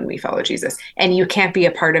vocation when we follow Jesus. And you can't be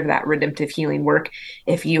a part of that redemptive healing work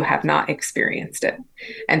if you have not experienced it.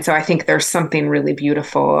 And so I think there's something really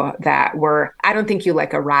beautiful that I don't think you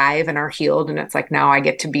arrive and are healed and it's now I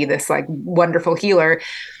get to be this wonderful healer.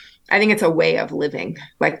 I think it's a way of living,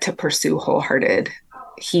 to pursue wholehearted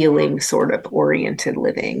healing sort of oriented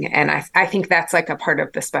living. And I think that's a part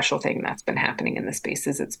of the special thing that's been happening in the space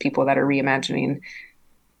is it's people that are reimagining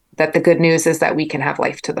that the good news is that we can have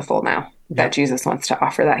life to the full now, that Jesus wants to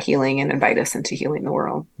offer that healing and invite us into healing the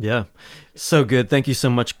world. Yeah. So good. Thank you so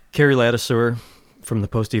much, Keri Ladouceur from the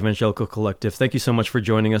Post-Evangelical Collective. Thank you so much for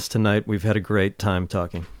joining us tonight. We've had a great time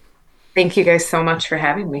talking. Thank you guys so much for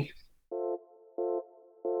having me.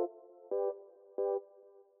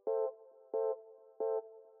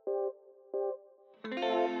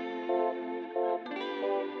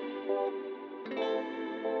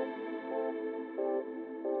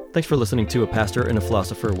 Thanks for listening to A Pastor and a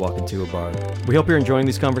Philosopher Walk Into a Bar. We hope you're enjoying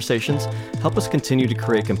these conversations. Help us continue to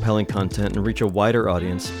create compelling content and reach a wider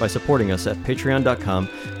audience by supporting us at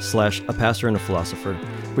patreon.com/apastorandAphilosopher,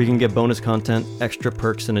 where you can get bonus content, extra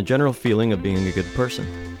perks, and a general feeling of being a good person.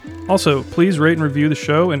 Also, please rate and review the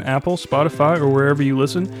show in Apple, Spotify, or wherever you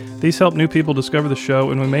listen. These help new people discover the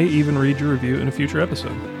show, and we may even read your review in a future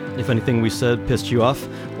episode. If anything we said pissed you off,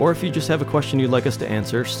 or if you just have a question you'd like us to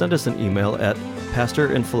answer, send us an email at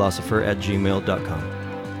pastorandphilosopher@gmail.com.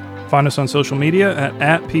 Find us on social media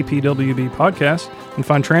at PPWB Podcast, and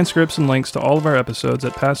find transcripts and links to all of our episodes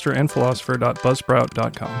at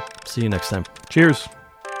pastorandphilosopher.buzzsprout.com. See you next time. Cheers.